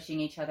 We're pushing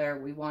each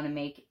other.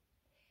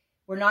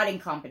 We're not in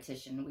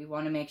competition. We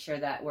want to make sure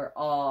that we're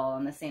all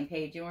on the same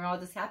page, and we're all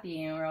just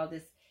happy, and we're all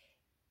just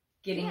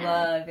getting Yeah.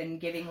 love and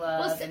giving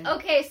love. Well,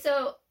 okay,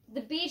 so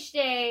the beach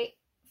day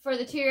for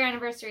the 2-year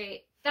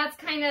anniversary, that's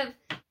kind of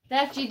the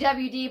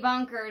FGWD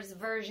Bunkers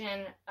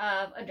version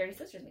of a Dirty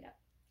Sisters meetup.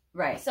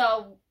 Right.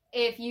 So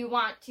if you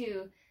want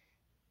to,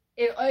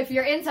 if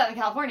you're in Southern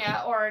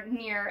California or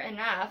near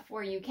enough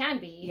where you can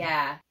be,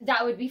 Yeah.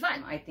 that would be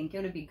fun. I think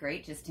it would be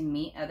great just to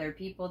meet other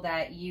people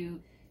that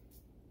you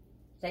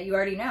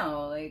already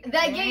know, like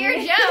That get your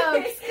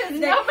jokes, because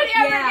nobody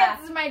ever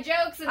gets my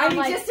jokes. And I I'm mean,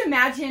 like, just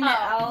imagine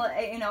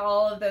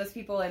all of those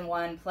people in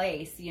one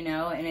place, and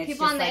it's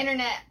people just on the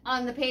internet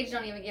on the page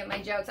don't even get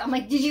my jokes. I'm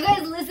like, did you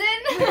guys listen?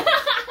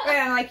 Right,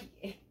 I'm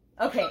like,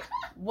 okay,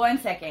 1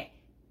 second.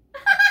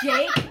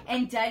 Jake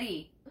and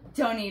Duddy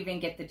don't even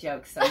get the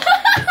jokes sometimes.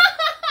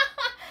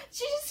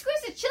 She just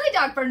squeezed a chili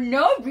dog for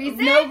no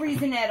reason. No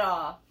reason at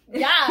all.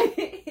 Yeah,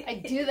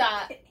 I do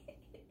that.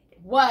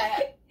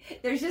 What?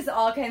 There's just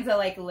all kinds of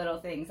like little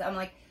things. I'm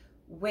like,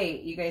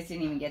 wait, you guys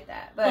didn't even get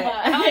that. But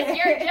It was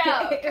your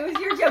joke. It was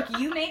your joke.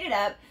 You made it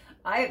up.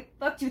 I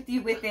fucked with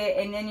you with it,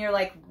 and then you're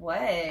like,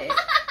 what?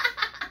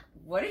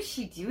 What is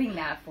she doing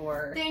that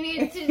for? They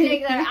need to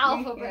take their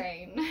alpha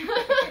brain.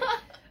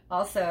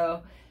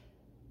 Also,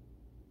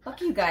 fuck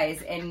you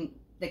guys and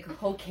the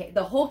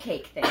whole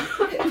cake thing.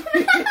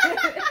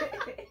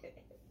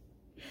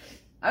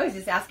 I was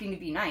just asking to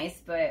be nice,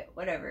 but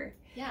whatever.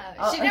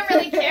 Yeah, she didn't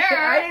really care.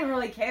 I didn't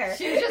really care.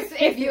 She was just,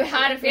 if you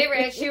had a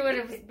favorite, she would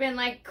have been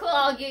like, cool,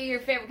 I'll get you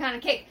your favorite kind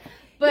of cake.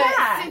 But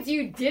Yeah. since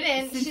you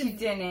didn't, Since she's you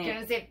didn't.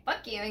 gonna say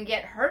fuck you and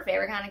get her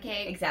favorite kind of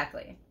cake.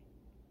 Exactly.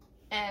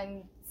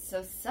 And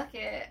so suck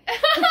it.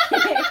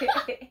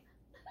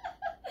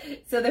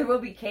 So there will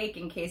be cake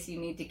in case you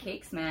need to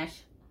cake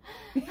smash.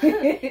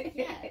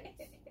 Yes.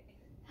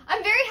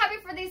 I'm very happy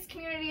for these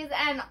communities,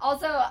 and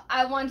also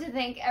I want to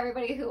thank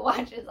everybody who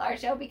watches our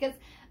show, because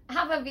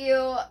half of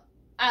you,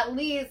 at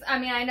least, I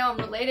mean, I know I'm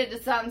related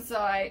to some, so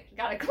I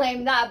gotta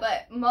claim that,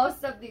 but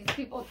most of these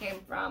people came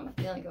from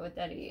Feeling Good with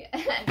Duddy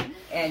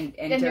and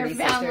your Dirty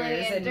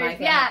family Sisters and my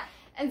family. yeah.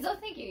 And so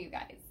thank you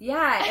guys.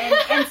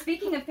 Yeah, and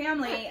speaking of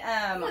family,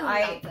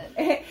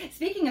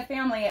 speaking of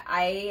family,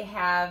 I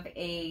have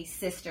a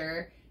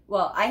sister.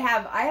 Well, I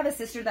have a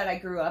sister that I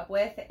grew up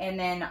with, and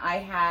then I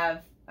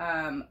have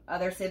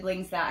other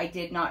siblings that I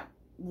did not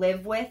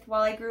live with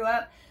while I grew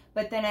up.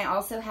 But then I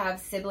also have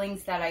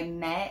siblings that I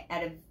met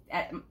at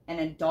an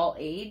adult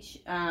age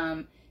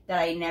that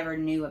I never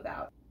knew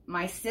about.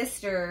 My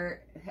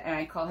sister, and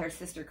I call her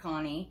Sister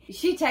Connie,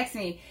 she texts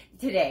me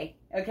today,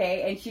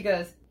 okay, and she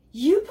goes,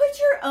 "You put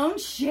your own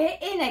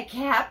shit in a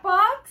cat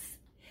box?"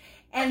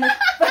 And the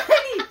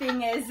funny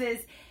thing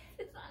is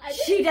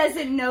she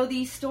doesn't know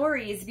these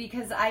stories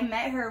because I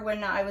met her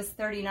when I was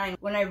 39.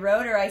 When I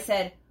wrote her, I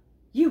said,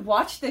 "You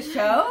watch the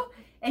show?"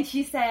 And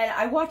she said,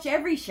 "I watch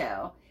every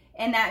show."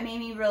 And that made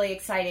me really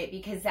excited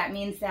because that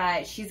means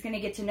that she's going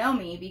to get to know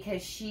me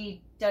because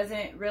she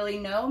doesn't really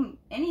know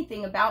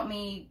anything about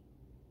me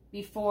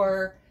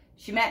before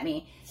she met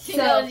me. She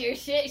knows your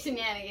shit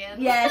shenanigans.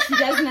 Yeah, she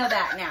does know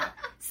that now.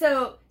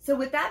 So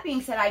with that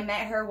being said, I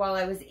met her while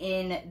I was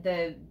in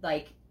the,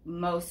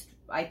 most,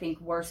 I think,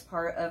 worst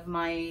part of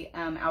my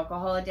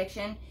alcohol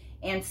addiction.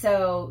 And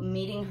so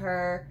meeting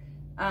her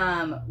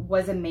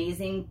was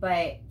amazing,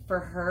 but for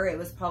her, it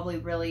was probably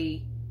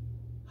really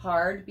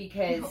hard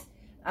because,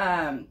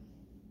 I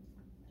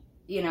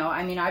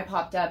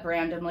popped up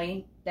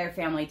randomly. Their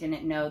family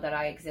didn't know that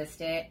I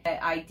existed.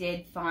 I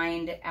did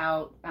find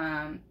out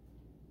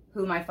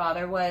who my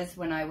father was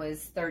when I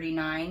was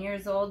 39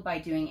 years old by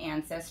doing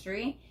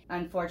Ancestry.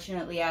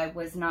 Unfortunately, I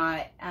was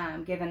not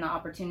given the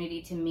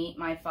opportunity to meet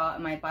my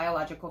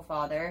biological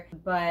father,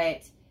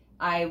 but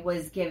I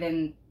was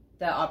given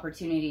the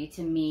opportunity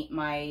to meet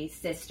my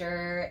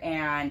sister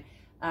and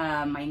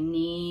my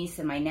niece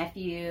and my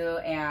nephew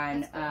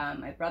and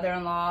my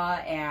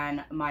brother-in-law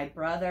and my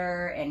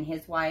brother and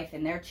his wife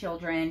and their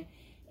children.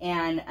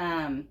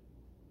 And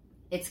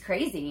it's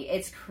crazy.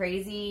 It's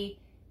crazy.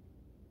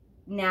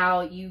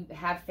 Now you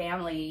have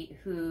family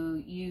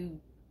who you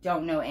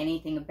don't know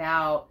anything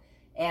about,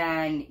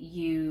 and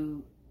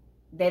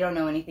they don't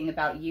know anything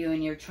about you,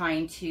 and you're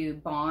trying to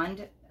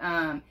bond.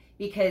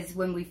 Because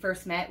when we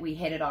first met, we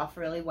hit it off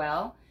really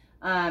well.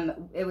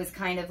 It was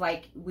kind of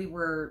like we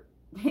were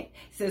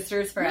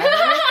sisters forever.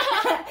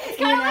 It's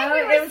kind of like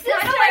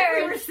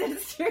we were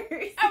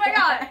sisters. Oh my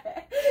God.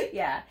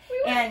 Yeah.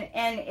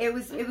 And it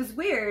was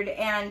weird.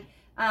 And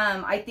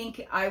I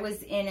think I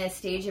was in a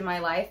stage in my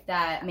life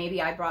that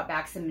maybe I brought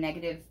back some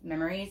negative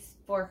memories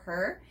for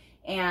her,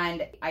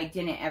 and I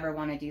didn't ever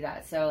want to do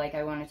that. So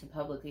I wanted to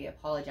publicly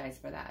apologize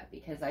for that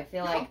because I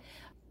feel like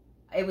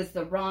it was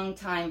the wrong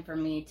time for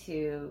me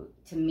to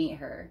meet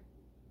her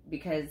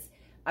because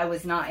I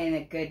was not in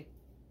a good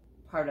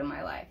part of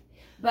my life.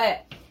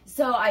 But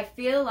so I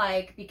feel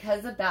like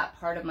because of that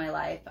part of my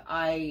life,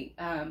 I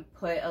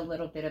put a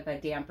little bit of a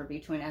damper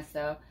between us.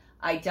 So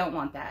I don't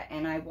want that.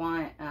 And I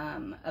want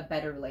a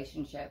better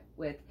relationship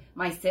with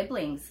my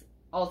siblings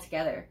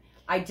altogether.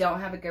 I don't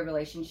have a good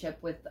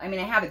relationship I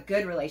have a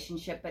good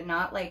relationship, but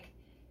not like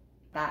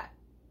that,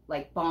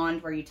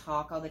 bond where you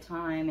talk all the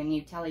time and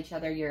you tell each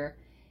other your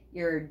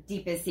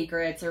deepest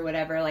secrets or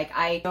whatever.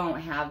 I don't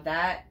have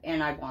that,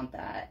 and I want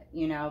that,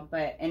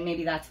 and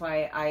maybe that's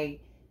why I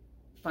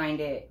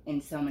find it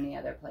in so many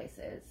other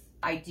places.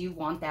 I do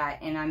want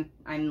that, and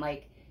I'm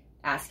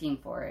asking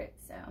for it,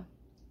 so.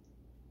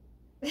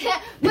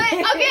 But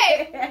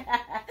okay,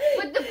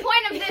 but the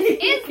point of this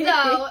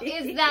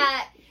is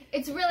that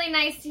it's really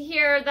nice to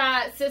hear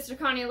that Sister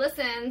Connie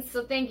listens,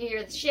 so thank you,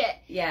 you're the shit.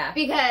 Yeah.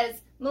 Because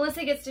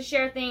Melissa gets to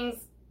share things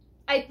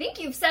I think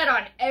you've said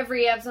on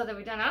every episode that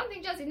we've done. I don't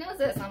think Jesse knows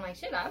this. I'm like,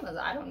 shit,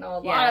 I don't know a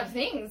lot of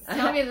things.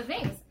 Tell me the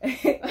things.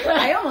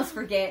 I almost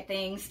forget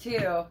things,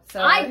 too.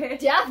 So I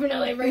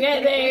definitely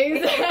forget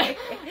things.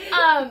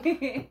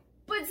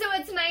 But so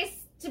it's nice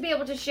to be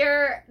able to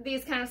share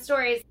these kind of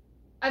stories.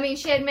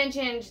 She had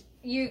mentioned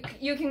you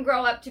can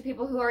grow up to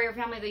people who are your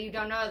family that you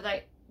don't know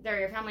that they're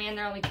your family and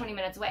they're only 20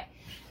 minutes away.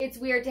 It's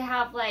weird to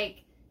have,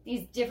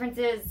 these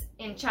differences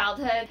in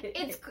childhood.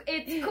 It's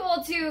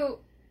cool to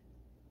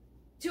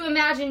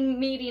imagine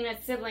meeting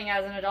a sibling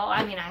as an adult.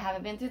 I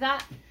haven't been through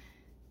that.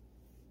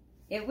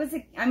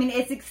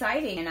 It's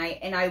exciting,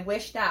 and I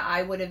wish that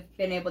I would have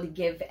been able to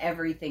give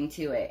everything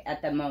to it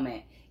at the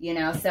moment,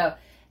 so.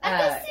 At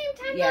the same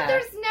time, though,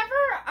 there's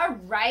never a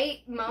right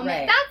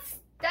moment. Right.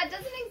 That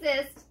doesn't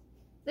exist.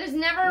 There's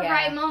never a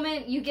right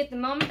moment. You get the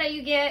moment that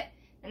you get,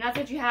 and that's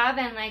what you have,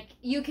 and,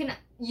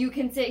 you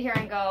can sit here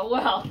and go,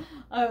 well,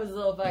 I was a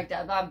little fucked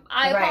up.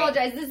 I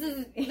apologize. This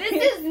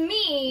is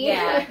me.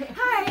 Yeah.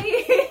 Hi.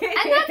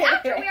 And that's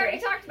after we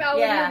already talked about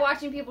when you're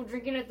watching people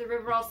drinking at the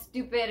river all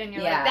stupid, and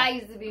you're like, that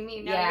used to be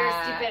me. Now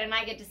you're stupid, and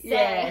I get to say,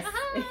 yes.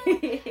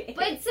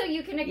 But so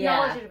you can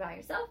acknowledge it about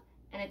yourself,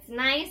 and it's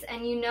nice,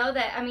 and you know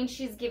that,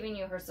 she's giving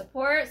you her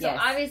support, so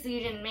obviously you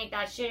didn't make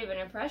that shit of an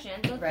impression,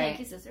 so thank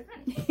you, Sister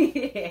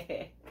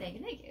Connie.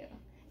 Thank you.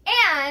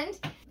 And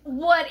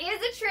what is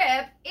a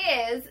trip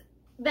is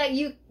that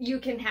you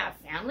can have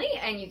family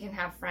and you can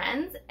have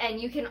friends and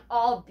you can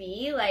all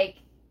be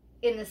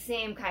in the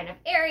same kind of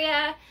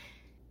area.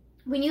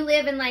 When you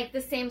live in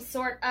the same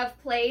sort of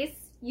place,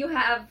 you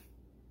have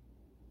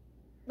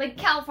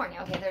California.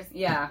 Okay,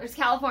 there's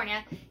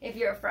California. If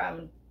you're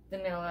from the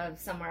middle of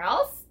somewhere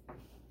else,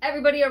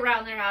 everybody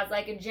around there has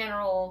a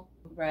general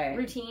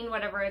routine,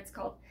 whatever it's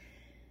called.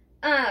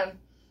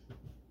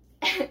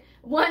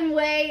 One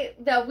way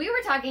that we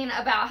were talking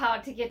about how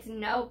to get to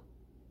know,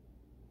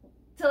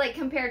 to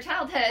compare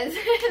childhoods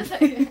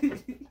is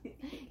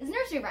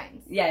nursery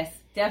rhymes. Yes,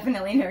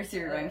 definitely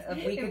nursery rhymes. A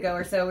week ago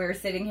or so, we were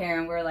sitting here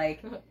and we're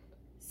like,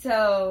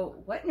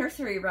 so what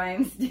nursery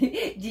rhymes do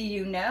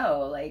you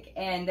know?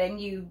 And then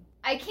you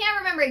I can't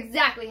remember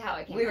exactly how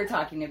it came We were up.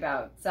 talking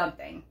about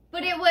something.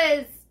 But it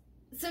was,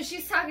 so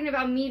she's talking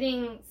about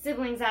meeting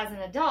siblings as an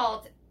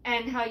adult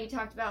and how you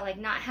talked about, like,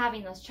 not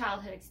having those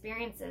childhood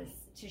experiences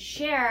to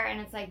share. And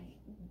it's like,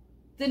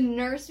 the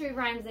nursery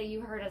rhymes that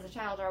you heard as a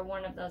child are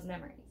one of those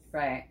memories.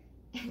 Right.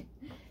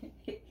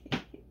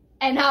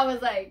 And I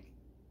was like,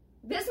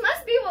 this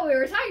must be what we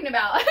were talking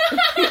about.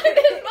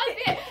 This must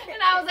be it.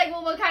 And I was like,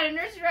 well, what kind of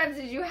nursery rhymes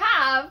did you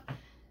have?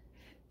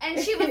 And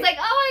she was like,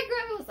 oh, I grew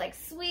up, it was like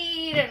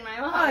sweet. And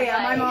my mom was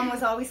my like, mom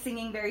was always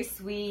singing very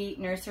sweet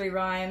nursery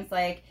rhymes,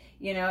 like,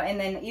 you know, and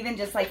then even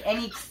just like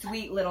any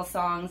sweet little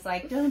songs,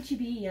 like, don't you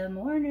be a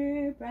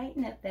mourner,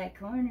 brighten up that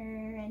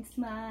corner and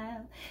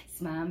smile,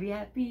 smile and be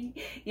happy,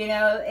 you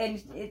know,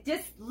 and it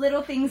just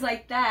little things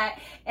like that.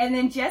 And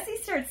then Jessie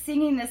starts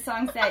singing the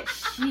songs that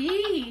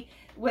she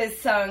was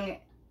sung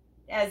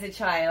as a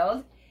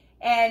child,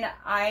 and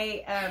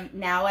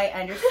now I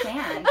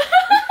understand.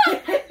 now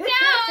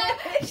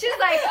she's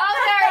like,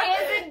 oh, there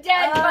is a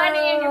dead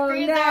bunny in your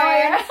freezer.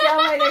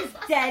 No, there's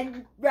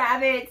dead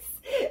rabbits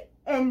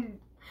and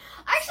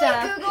I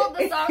actually Googled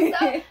the songs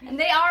though, and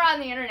they are on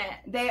the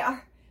internet. They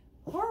are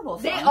horrible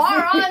songs. They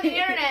are on the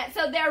internet,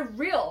 so they're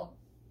real.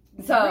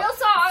 Real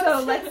songs. So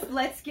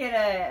let's get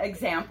an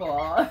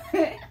example.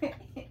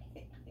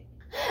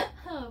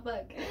 Oh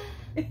fuck.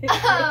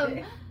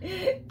 I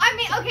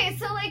mean, okay,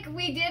 so like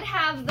we did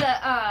have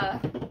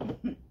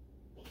the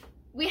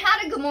we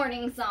had a Good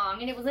Morning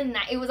song, and it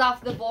was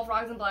off the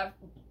Bullfrogs and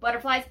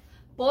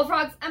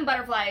Bullfrogs and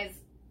Butterflies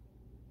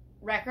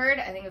record.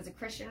 I think it was a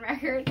Christian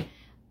record.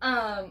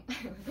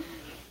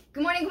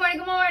 Good morning, good morning,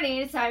 good morning.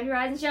 It's time to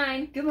rise and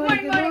shine. Good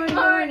morning, good morning, good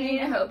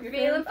morning. I hope you're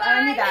feeling fine.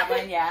 I knew that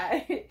one,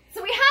 yeah.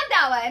 So we had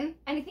that one,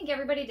 and I think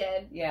everybody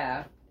did.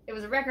 Yeah. It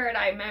was a record.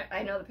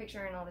 I know the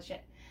picture and all the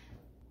shit.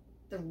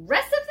 The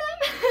rest of them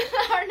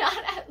are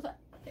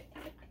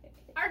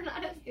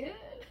not as good.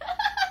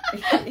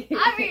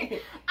 I mean,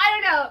 I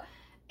don't know.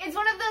 It's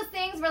one of those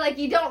things where like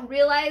you don't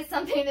realize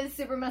something is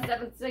super messed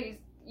up, and so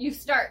you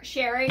start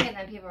sharing, and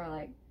then people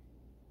are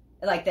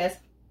like this.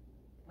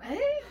 What?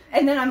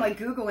 And then I'm like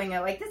Googling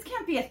it, like, this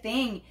can't be a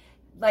thing.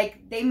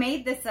 Like, they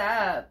made this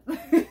up. They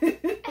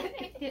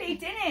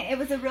didn't. It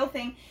was a real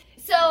thing.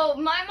 So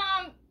my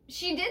mom,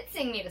 she did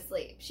sing me to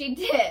sleep. She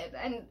did,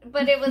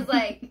 but it was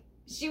like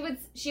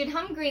she'd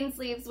hum Green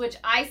Sleeves, which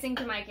I sing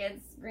to my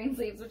kids. Green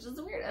Sleeves, which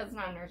is weird. It's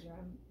not a nursery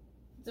rhyme.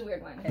 It's a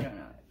weird one. I don't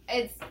know.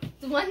 It's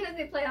the one that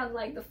they play on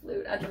like the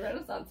flute at the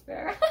Renaissance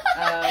Fair.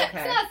 Oh, okay. It's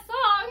that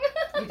song.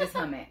 You just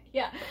hum it.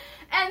 Yeah,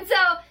 and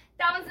so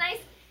that was nice.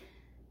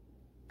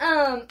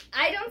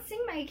 I don't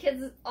sing my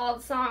kids all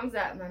the songs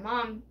that my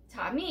mom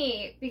taught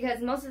me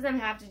because most of them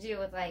have to do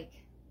with like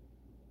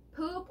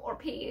poop or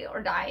pee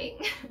or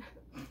dying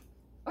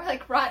or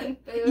like rotten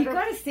food. You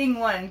gotta sing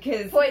one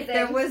because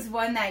there was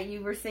one that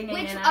you were singing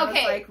and I was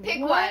like,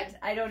 pick what? one.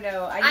 I don't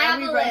know. I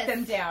know we wrote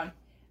them down.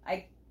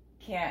 I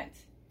can't.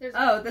 There's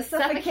the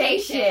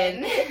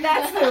suffocation.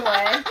 That's the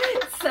one.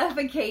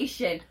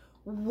 Suffocation.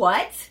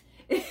 What?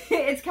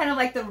 It's kind of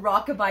like the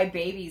Rockabye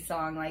Baby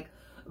song. Like,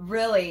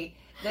 really?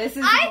 This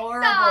is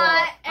horrible.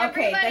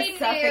 Okay, the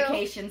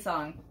suffocation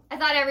song. I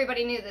thought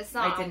everybody knew this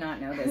song. I did not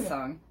know this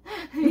song.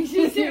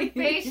 She's your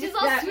face. She's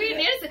all sweet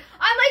and innocent.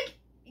 I'm like,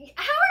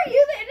 how are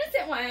you the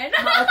innocent one?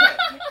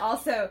 Okay.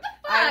 Also,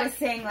 I was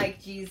saying like,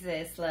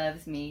 Jesus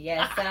loves me.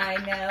 Yes, I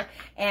know.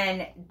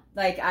 And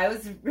like, I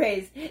was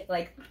raised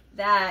like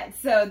that.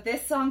 So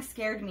this song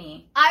scared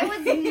me. I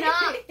was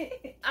not.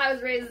 I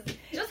was raised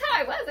just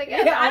how I was, I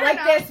guess. Yeah, I don't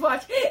like know. this.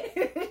 Watch.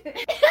 Now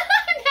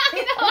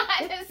you know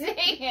how to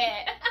sing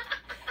it.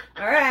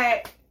 All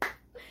right.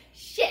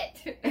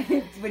 Shit.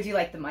 Would you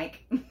like the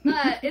mic?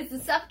 It's the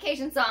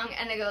suffocation song,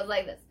 and it goes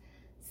like this.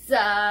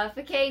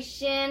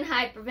 Suffocation,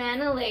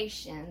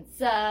 hyperventilation,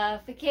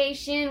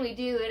 suffocation, we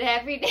do it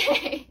every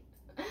day.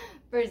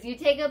 First you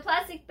take a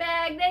plastic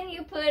bag, then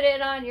you put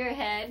it on your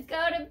head.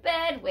 Go to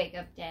bed, wake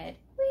up dead.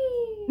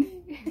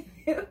 Whee!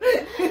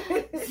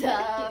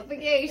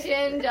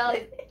 Suffocation,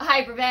 jolly,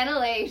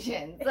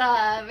 hyperventilation,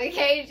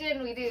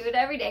 suffocation, we do it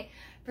every day.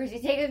 First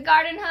you take a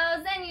garden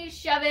hose, then you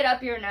shove it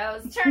up your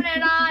nose, turn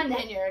it on,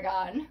 then you're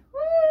gone.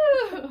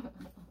 Woo!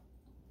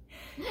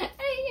 And,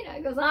 you know,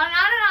 it goes on and on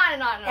and on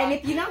and on and on. And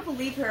if you don't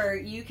believe her,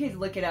 you could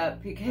look it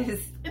up because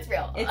it's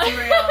real. It's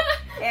real.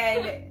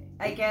 And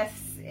I guess...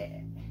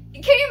 Can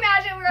you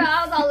imagine we're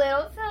all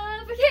little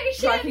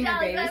suffocation,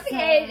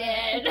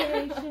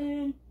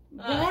 suffocation.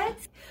 What?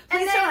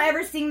 Please don't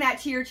ever sing that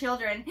to your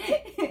children.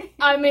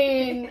 I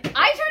mean,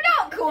 I turned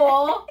out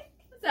cool,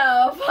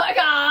 so fuck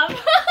off.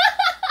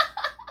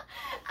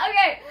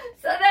 Okay,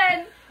 so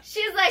then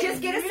she's like,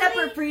 just get a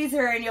separate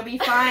freezer and you'll be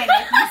fine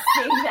if you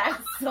sing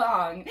that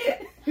song.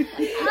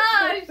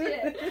 Oh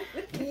shit.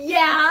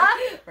 Yeah.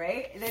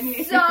 Right? Then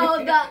you...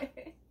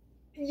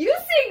 You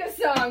sing a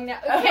song now.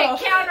 Okay,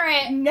 counter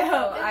it.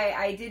 No,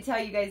 I did tell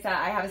you guys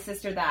that I have a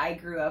sister that I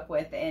grew up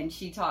with, and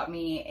she taught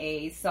me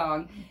a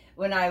song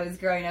when I was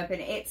growing up,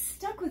 and it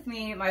stuck with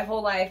me my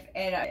whole life,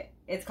 and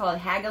it's called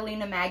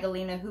Hagalina,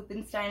 Magalina,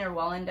 Hoopenstein, or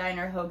Wallendine,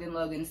 or Hogan,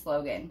 Logan,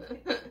 Slogan.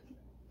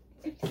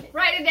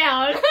 Write it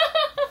down.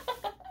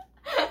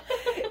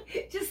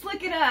 Just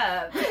look it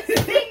up.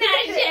 Sing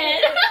that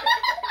shit.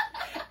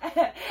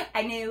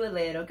 I knew a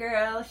little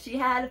girl, she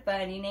had a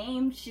funny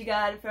name. She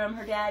got it from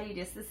her daddy,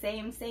 just the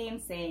same.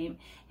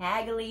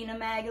 Hagelina,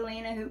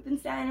 Magdalena,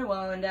 Hoopensteiner,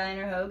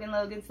 Wallendiner, Hogan,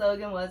 Logan,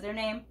 Slogan was her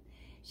name.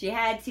 She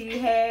had 2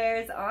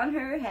 hairs on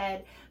her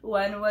head.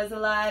 One was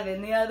alive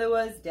and the other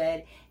was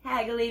dead.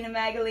 Hagelina,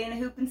 Magdalena,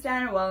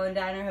 Hoopensteiner,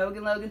 Wallendiner,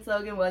 Hogan, Logan,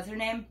 Slogan was her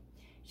name.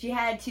 She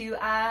had 2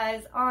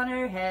 eyes on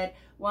her head.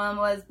 One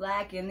was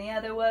black and the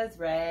other was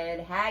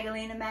red.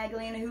 Hagelina,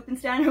 Magdalena,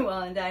 Hoopensteiner,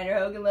 Wallendiner,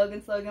 Hogan,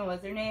 Logan, Slogan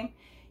was her name.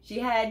 She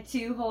had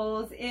 2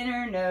 holes in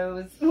her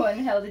nose. One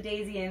held a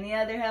daisy and the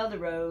other held a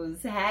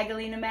rose.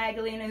 Hagelina,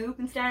 Magdalena,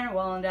 Hoopensteiner,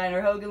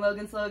 Wallendiner, Hogan,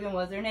 Logan, Slogan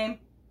was her name.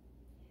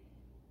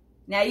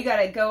 Now you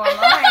gotta go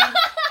online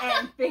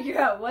and figure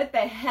out what the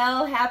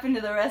hell happened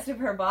to the rest of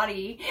her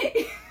body.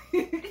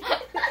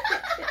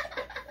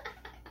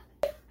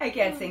 I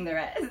can't sing the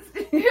rest.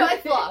 You're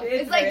like, flop.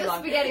 It's like the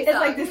spaghetti song. It's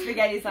like the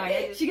spaghetti song.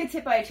 She gets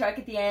hit by a truck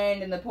at the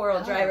end, and the poor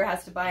old driver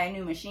has to buy a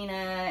new machina,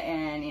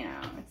 and, you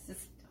know, it's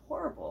just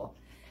horrible.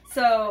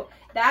 So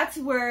that's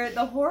where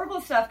the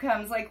horrible stuff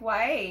comes. Like,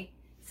 why?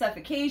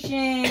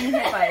 Suffocation,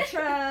 hit by a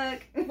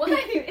truck.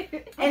 Why?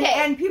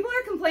 And people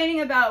are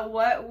complaining about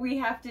what we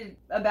have to,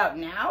 about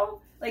now?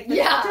 Like, the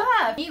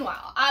stuff.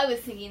 Meanwhile, I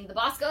was singing the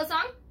Bosco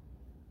song.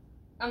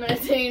 I'm going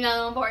to sing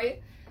another one for you.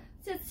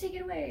 So let's take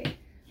it away.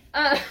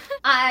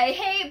 I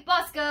hate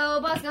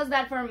Bosco. Bosco's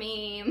bad for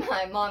me.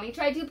 My mommy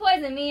tried to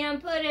poison me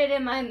and put it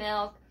in my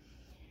milk.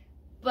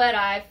 But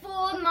I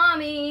fooled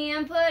mommy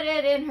and put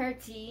it in her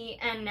tea.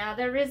 And now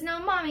there is no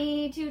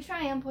mommy to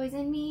try and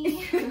poison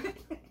me.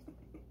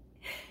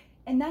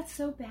 And that's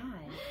so bad.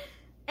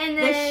 And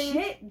then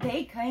the shit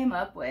they came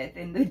up with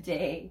in the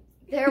day.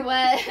 There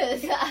was...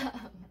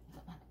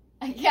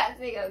 I can't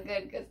sing how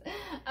good because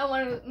I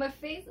want to... My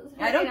face is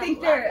hurting. I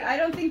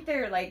don't think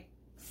they're like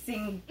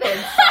sing good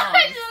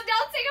songs.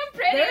 Don't sing them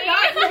pretty. They're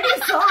not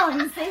pretty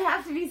songs. They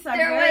have to be sung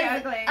very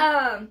ugly.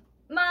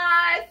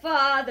 My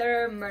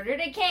father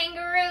murdered a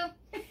kangaroo.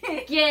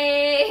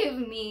 Gave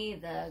me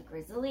the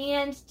grizzly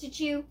end to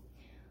chew.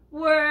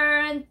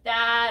 Weren't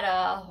that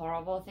a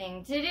horrible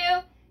thing to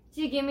do?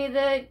 To give me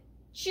the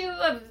chew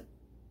of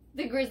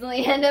the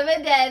grizzly end of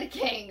a dead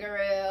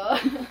kangaroo.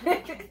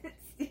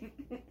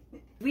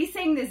 We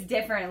sang this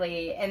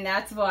differently, and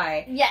that's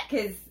why. Yeah.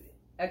 Because,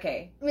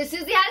 okay. Miss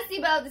Susie had a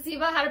seatbelt. The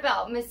seatbelt had a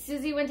belt. Miss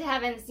Susie went to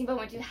heaven. The seatbelt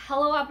went to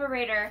hello,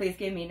 operator. Please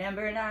give me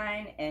number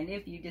 9, and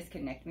if you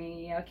disconnect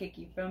me, I'll kick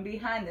you from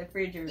behind the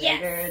refrigerator.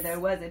 Yes. There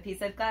was a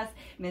piece of glass.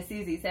 Miss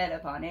Susie sat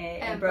upon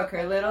it and broke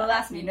her little.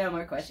 Ask me no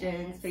more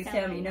questions. Please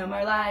tell me no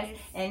more lies.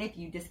 And if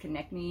you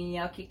disconnect me,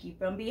 I'll kick you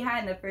from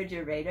behind the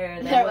refrigerator.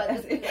 There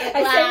was a piece of glass.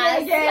 I sang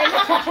it again.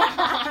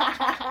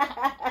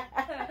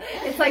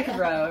 It's like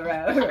row,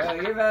 row, row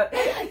your boat.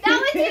 That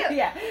one too.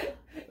 Yeah.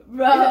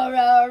 Row,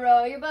 row,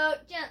 row your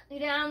boat gently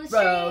down the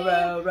stream. Row,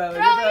 row, row Throw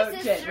your your boat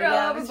sister gently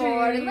down the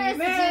overboard stream. and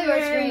listen to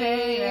her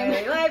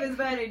scream. Life is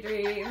but a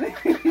dream.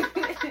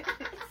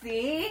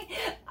 See?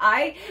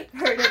 I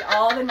heard it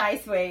all the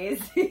nice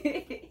ways.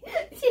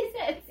 She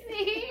said,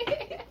 see?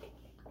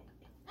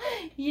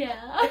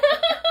 Yeah.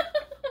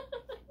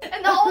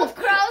 And the old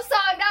Crow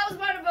song, that was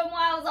one of them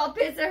while I was all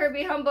pissed at her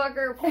being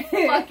humbucker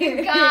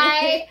fucking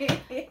guy.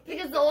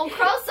 Because the old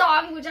Crow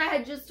song, which I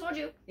had just told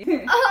you.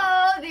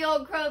 Oh, the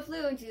old crow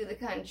flew into the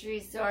country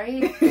store.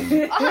 He on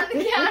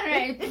the counter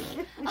and he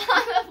on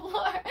the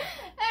floor.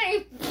 And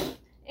he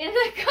in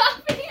the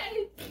coffee and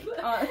he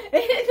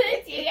in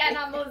the tea and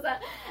almost.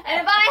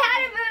 And if I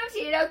hadn't moved,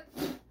 he'd have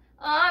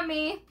on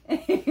me.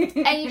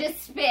 And you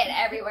just spit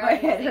everywhere. My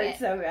head hurts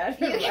so bad.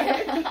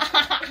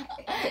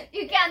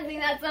 You can't sing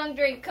that song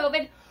during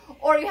COVID,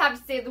 or you have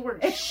to say the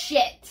word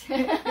shit.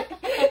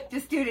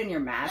 Just do it in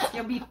your mask.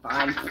 You'll be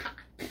fine.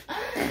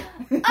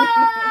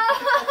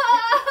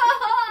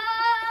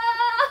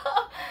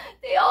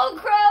 The old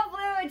crow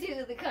flew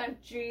into the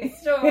country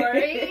store.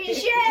 He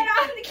shit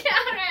on the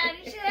counter and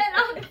he shit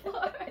on the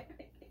floor.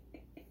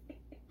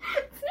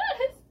 It's not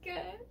as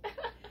good.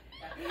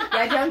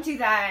 Yeah, don't do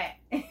that.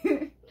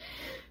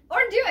 Or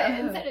do it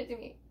and send it to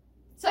me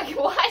so I can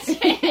watch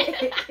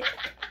it.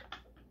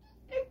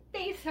 My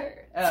face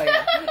hurts. Oh,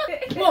 yeah.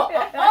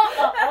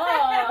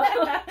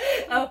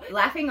 Oh,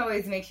 laughing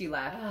always makes you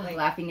laugh. Like,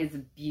 laughing is a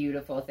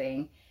beautiful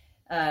thing.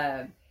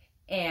 And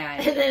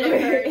then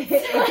it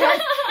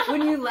hurts.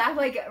 When you laugh,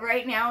 like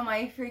right now,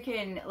 my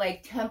freaking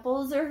like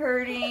temples are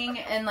hurting,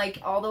 and like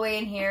all the way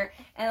in here,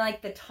 and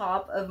like the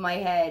top of my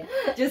head,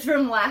 just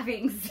from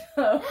laughing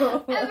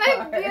so And my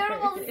hard.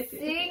 beautiful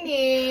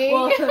singing.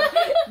 Well,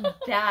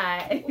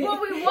 that.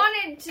 What we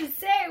wanted to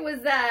say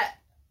was that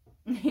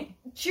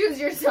choose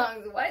your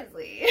songs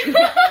wisely.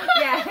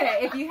 Yeah,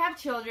 if you have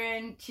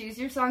children, choose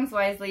your songs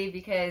wisely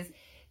because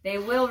they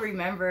will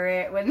remember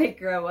it when they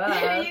grow up.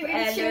 You can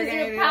and choose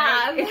they're your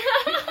gonna be path.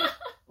 like,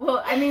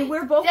 well, I mean,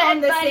 we're both Dead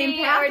on the buddy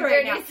same path or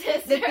right dirty now.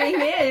 sister. The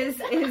thing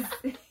is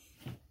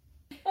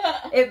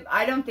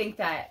I don't think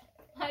that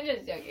I'm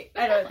just joking.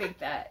 I don't think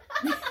that.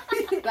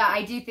 But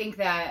I do think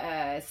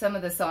that some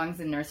of the songs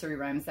and nursery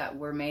rhymes that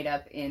were made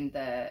up in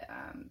the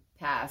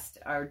past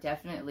are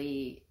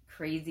definitely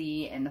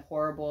crazy and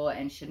horrible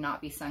and should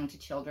not be sung to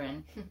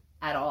children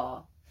at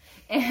all.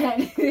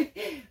 And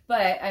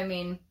but I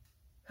mean,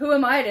 who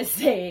am I to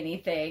say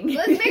anything?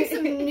 Let's make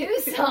some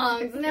new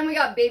songs, and then we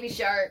got Baby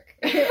Shark.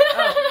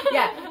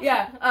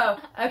 Yeah. Oh,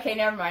 okay,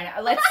 never mind.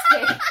 Let's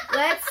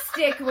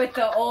stick with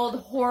the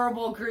old,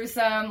 horrible,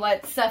 gruesome,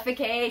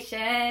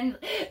 suffocation,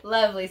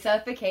 lovely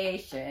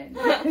suffocation.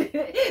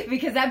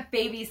 Because that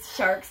Baby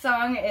Shark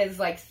song is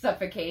like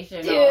suffocation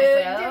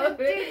also.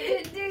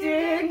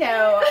 Dude,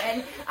 no.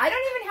 And I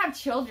don't even have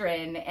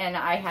children, and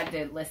I had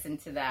to listen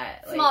to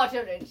that. Small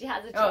children. She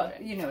has a children.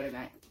 Oh, you know what I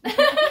meant.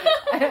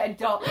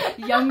 Adult,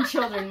 young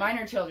children,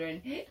 minor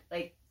children,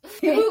 like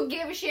who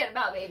give a shit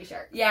about Baby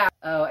Shark? Yeah.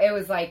 Oh, it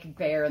was like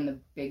Bear in the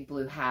Big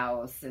Blue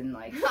House and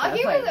like stuff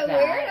he like was a that.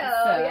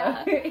 weirdo. So,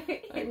 Yeah,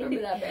 I remember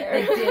that Bear.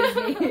 Like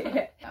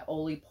Disney.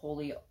 Roly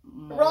Poly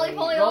Roly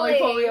Poly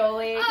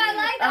Oly. Oh, I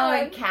like that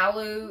one. And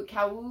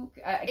Caillou.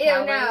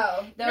 Ew,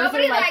 no.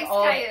 Nobody likes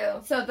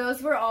Caillou. So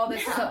those were all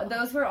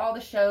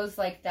the shows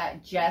like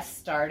that just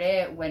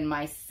started when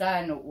my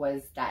son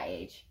was that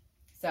age.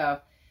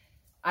 So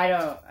I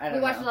don't We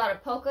watched a lot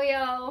of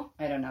Pocoyo.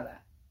 I don't know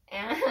that.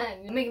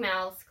 And Mickey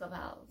Mouse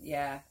Clubhouse.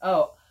 Yeah.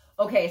 Oh,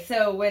 okay.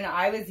 So when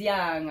I was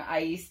young, I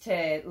used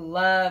to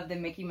love the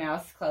Mickey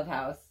Mouse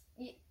Clubhouse.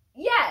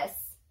 Yes.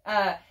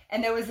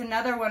 And there was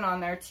another one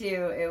on there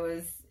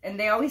too. And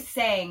they always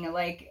sang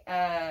like,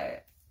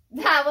 that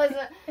was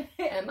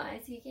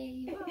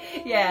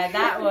M-I-C-K-E-Y. Yeah,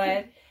 that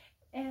one.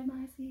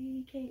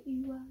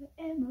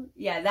 M-I-C-K-E-Y-M-O.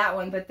 Yeah, that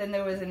one. But then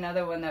there was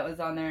another one that was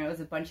on there, and it was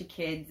a bunch of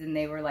kids, and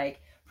they were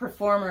like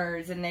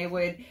performers, and they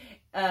would.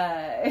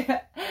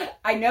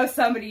 I know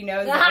somebody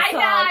knows that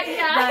song,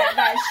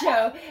 that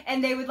show,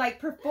 and they would like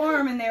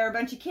perform, and they were a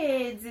bunch of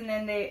kids, and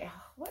then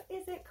what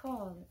is it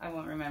called? I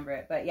won't remember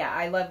it, but yeah,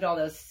 I loved all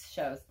those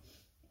shows,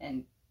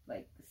 and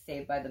like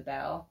Saved by the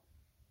Bell,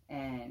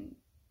 and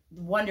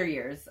Wonder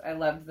Years. I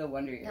loved the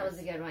Wonder Years. That was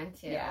a good one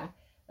too. Yeah,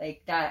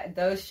 like that.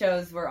 Those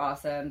shows were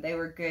awesome. They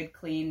were good,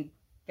 clean,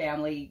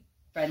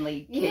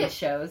 family-friendly kid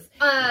shows.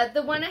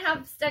 The one I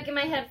have stuck in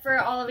my head for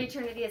all of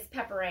eternity is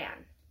Pepper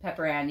Ann.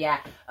 Pepper Ann,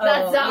 yeah. Oh,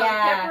 that song,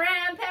 yeah.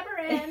 Pepper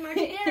Ann,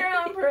 marching in her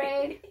own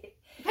parade.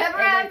 Pepper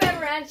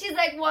Ann, she's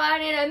like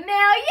 1 in a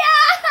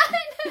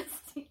million.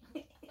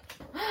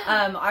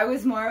 I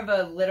was more of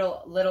a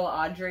little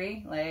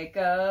Audrey, like,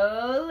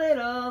 oh,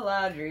 little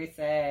Audrey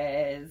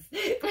says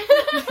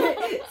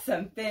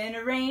something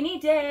a rainy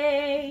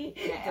day.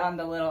 Yeah. On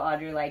the little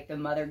Audrey, like the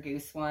Mother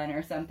Goose one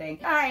or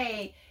something.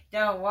 I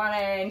don't want to,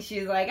 and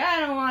she's like, I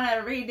don't want to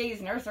read these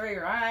nursery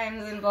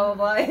rhymes and blah,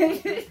 blah, blah.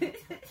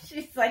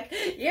 She's like,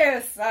 you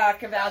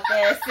suck about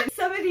this. And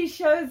some of these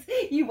shows,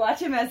 you watch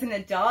them as an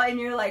adult, and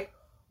you're like,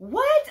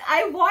 what?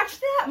 I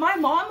watched that? My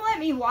mom let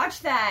me watch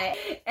that.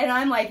 And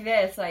I'm like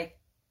this, like,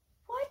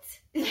 what?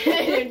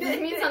 It just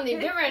means something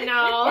different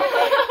now.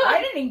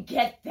 I didn't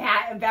get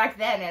that back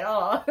then at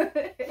all.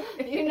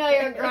 You know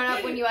you're grown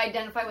up when you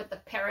identify with the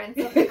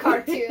parents of the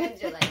cartoons.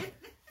 You're like,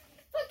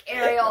 fuck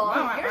Ariel.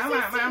 You're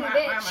 16,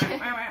 bitch. Is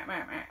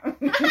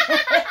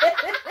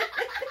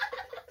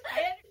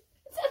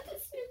that the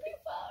Snoopy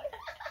phone?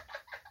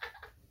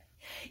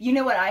 You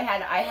know what I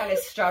had? I had a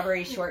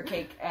strawberry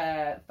shortcake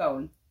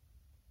phone.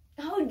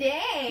 Oh,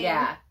 dang.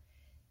 Yeah.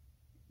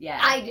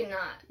 I do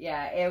not.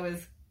 Yeah, it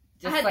was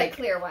just I had like the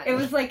clear one. It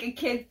was like a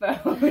kid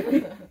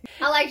phone.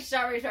 I like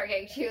Strawberry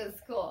Shortcake. She was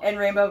cool. And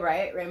Rainbow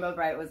Bright. Rainbow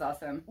Bright was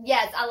awesome.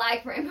 Yes, I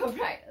like Rainbow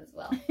Bright as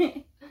well.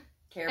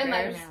 Care and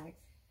Bears. Mighty Max.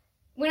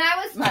 When I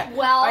was 12...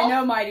 I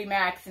know Mighty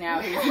Max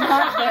now. He's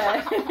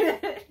not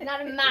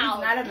not a mouse.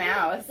 He's not a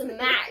mouse. It's a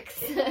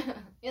Max.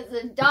 It's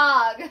a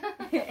dog.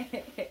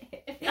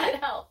 If that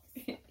helps.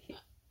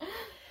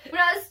 When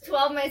I was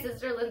 12, my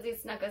sister Lindsay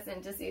snuck us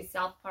in to see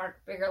South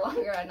Park Bigger,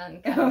 Longer, and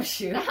Uncut. Oh,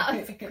 shoot. That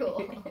was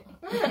cool.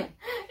 And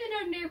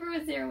our neighbor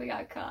was there and we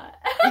got caught.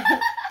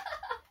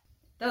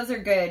 Those are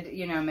good,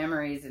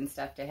 memories and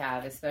stuff to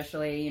have,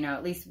 especially,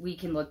 at least we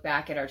can look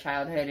back at our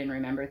childhood and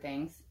remember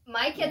things.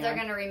 My kids are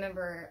going to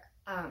remember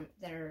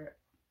their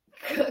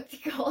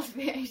cooked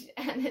goldfish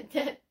and a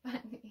dead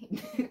bunny.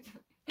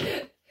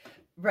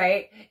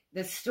 Right?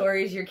 The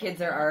stories your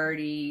kids are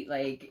already,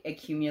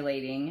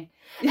 accumulating.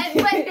 But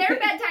their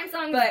bedtime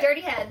song is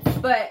Dirty Heads.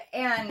 So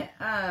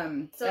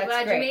that's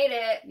glad great. you made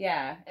it.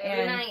 Yeah.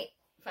 Every night,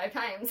 5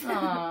 times.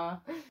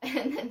 Aww.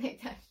 And then they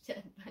touched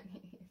dead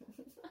bunnies.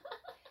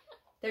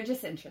 They're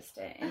just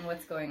interested in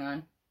what's going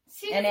on.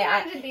 She's going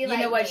to be like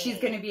you know what? me. She's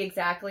going to be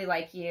exactly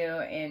like you,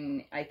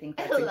 and I think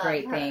that's a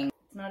great thing.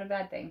 It's not a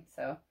bad thing,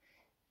 so.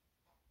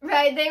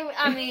 Right, they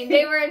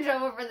were in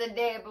trouble for the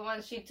day, but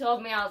when she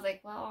told me, I was like,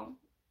 well,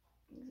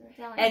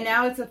 and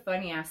now it's a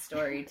funny ass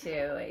story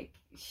too.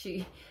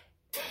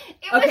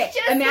 Okay,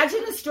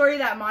 imagine the story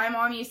that my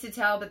mom used to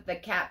tell, but the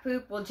cat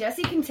poop. Well,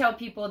 Jessie can tell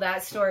people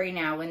that story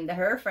now when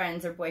her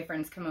friends or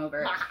boyfriends come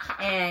over,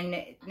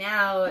 and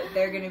now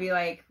they're gonna be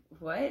like,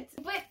 what?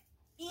 But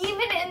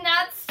even in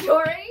that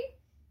story,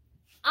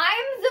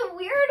 I'm the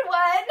weird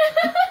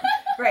one.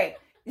 Right.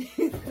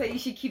 So you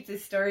should keep the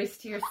stories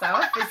to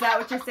yourself. Is that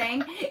what you're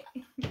saying?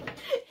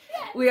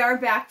 We are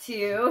back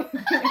to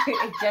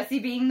Jessie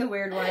being the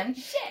weird one.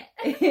 Shit.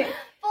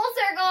 Full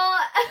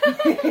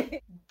circle.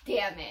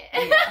 Damn it.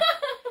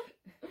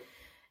 Yeah.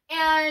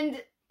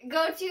 And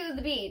go to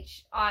the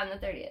beach on the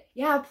 30th.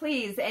 Yeah,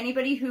 please.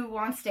 Anybody who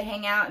wants to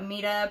hang out and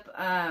meet up,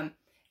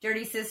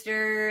 Dirty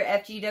Sister,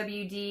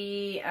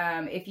 FGWD,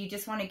 if you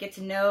just want to get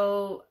to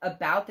know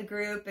about the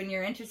group and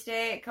you're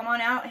interested, come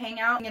on out, hang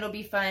out. It'll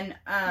be fun.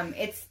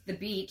 It's the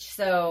beach,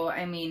 so,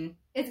 I mean...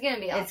 It's going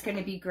to be awesome. It's going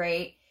to be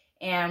great.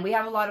 And we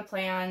have a lot of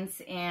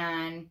plans,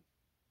 and...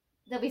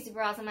 They'll be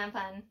super awesome and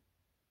fun.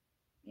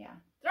 Yeah.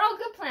 They're all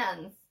good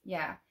plans.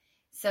 Yeah.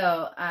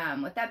 So,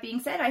 with that being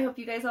said, I hope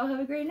you guys all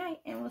have a great night,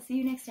 and we'll see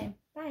you next time.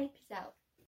 Bye. Peace out.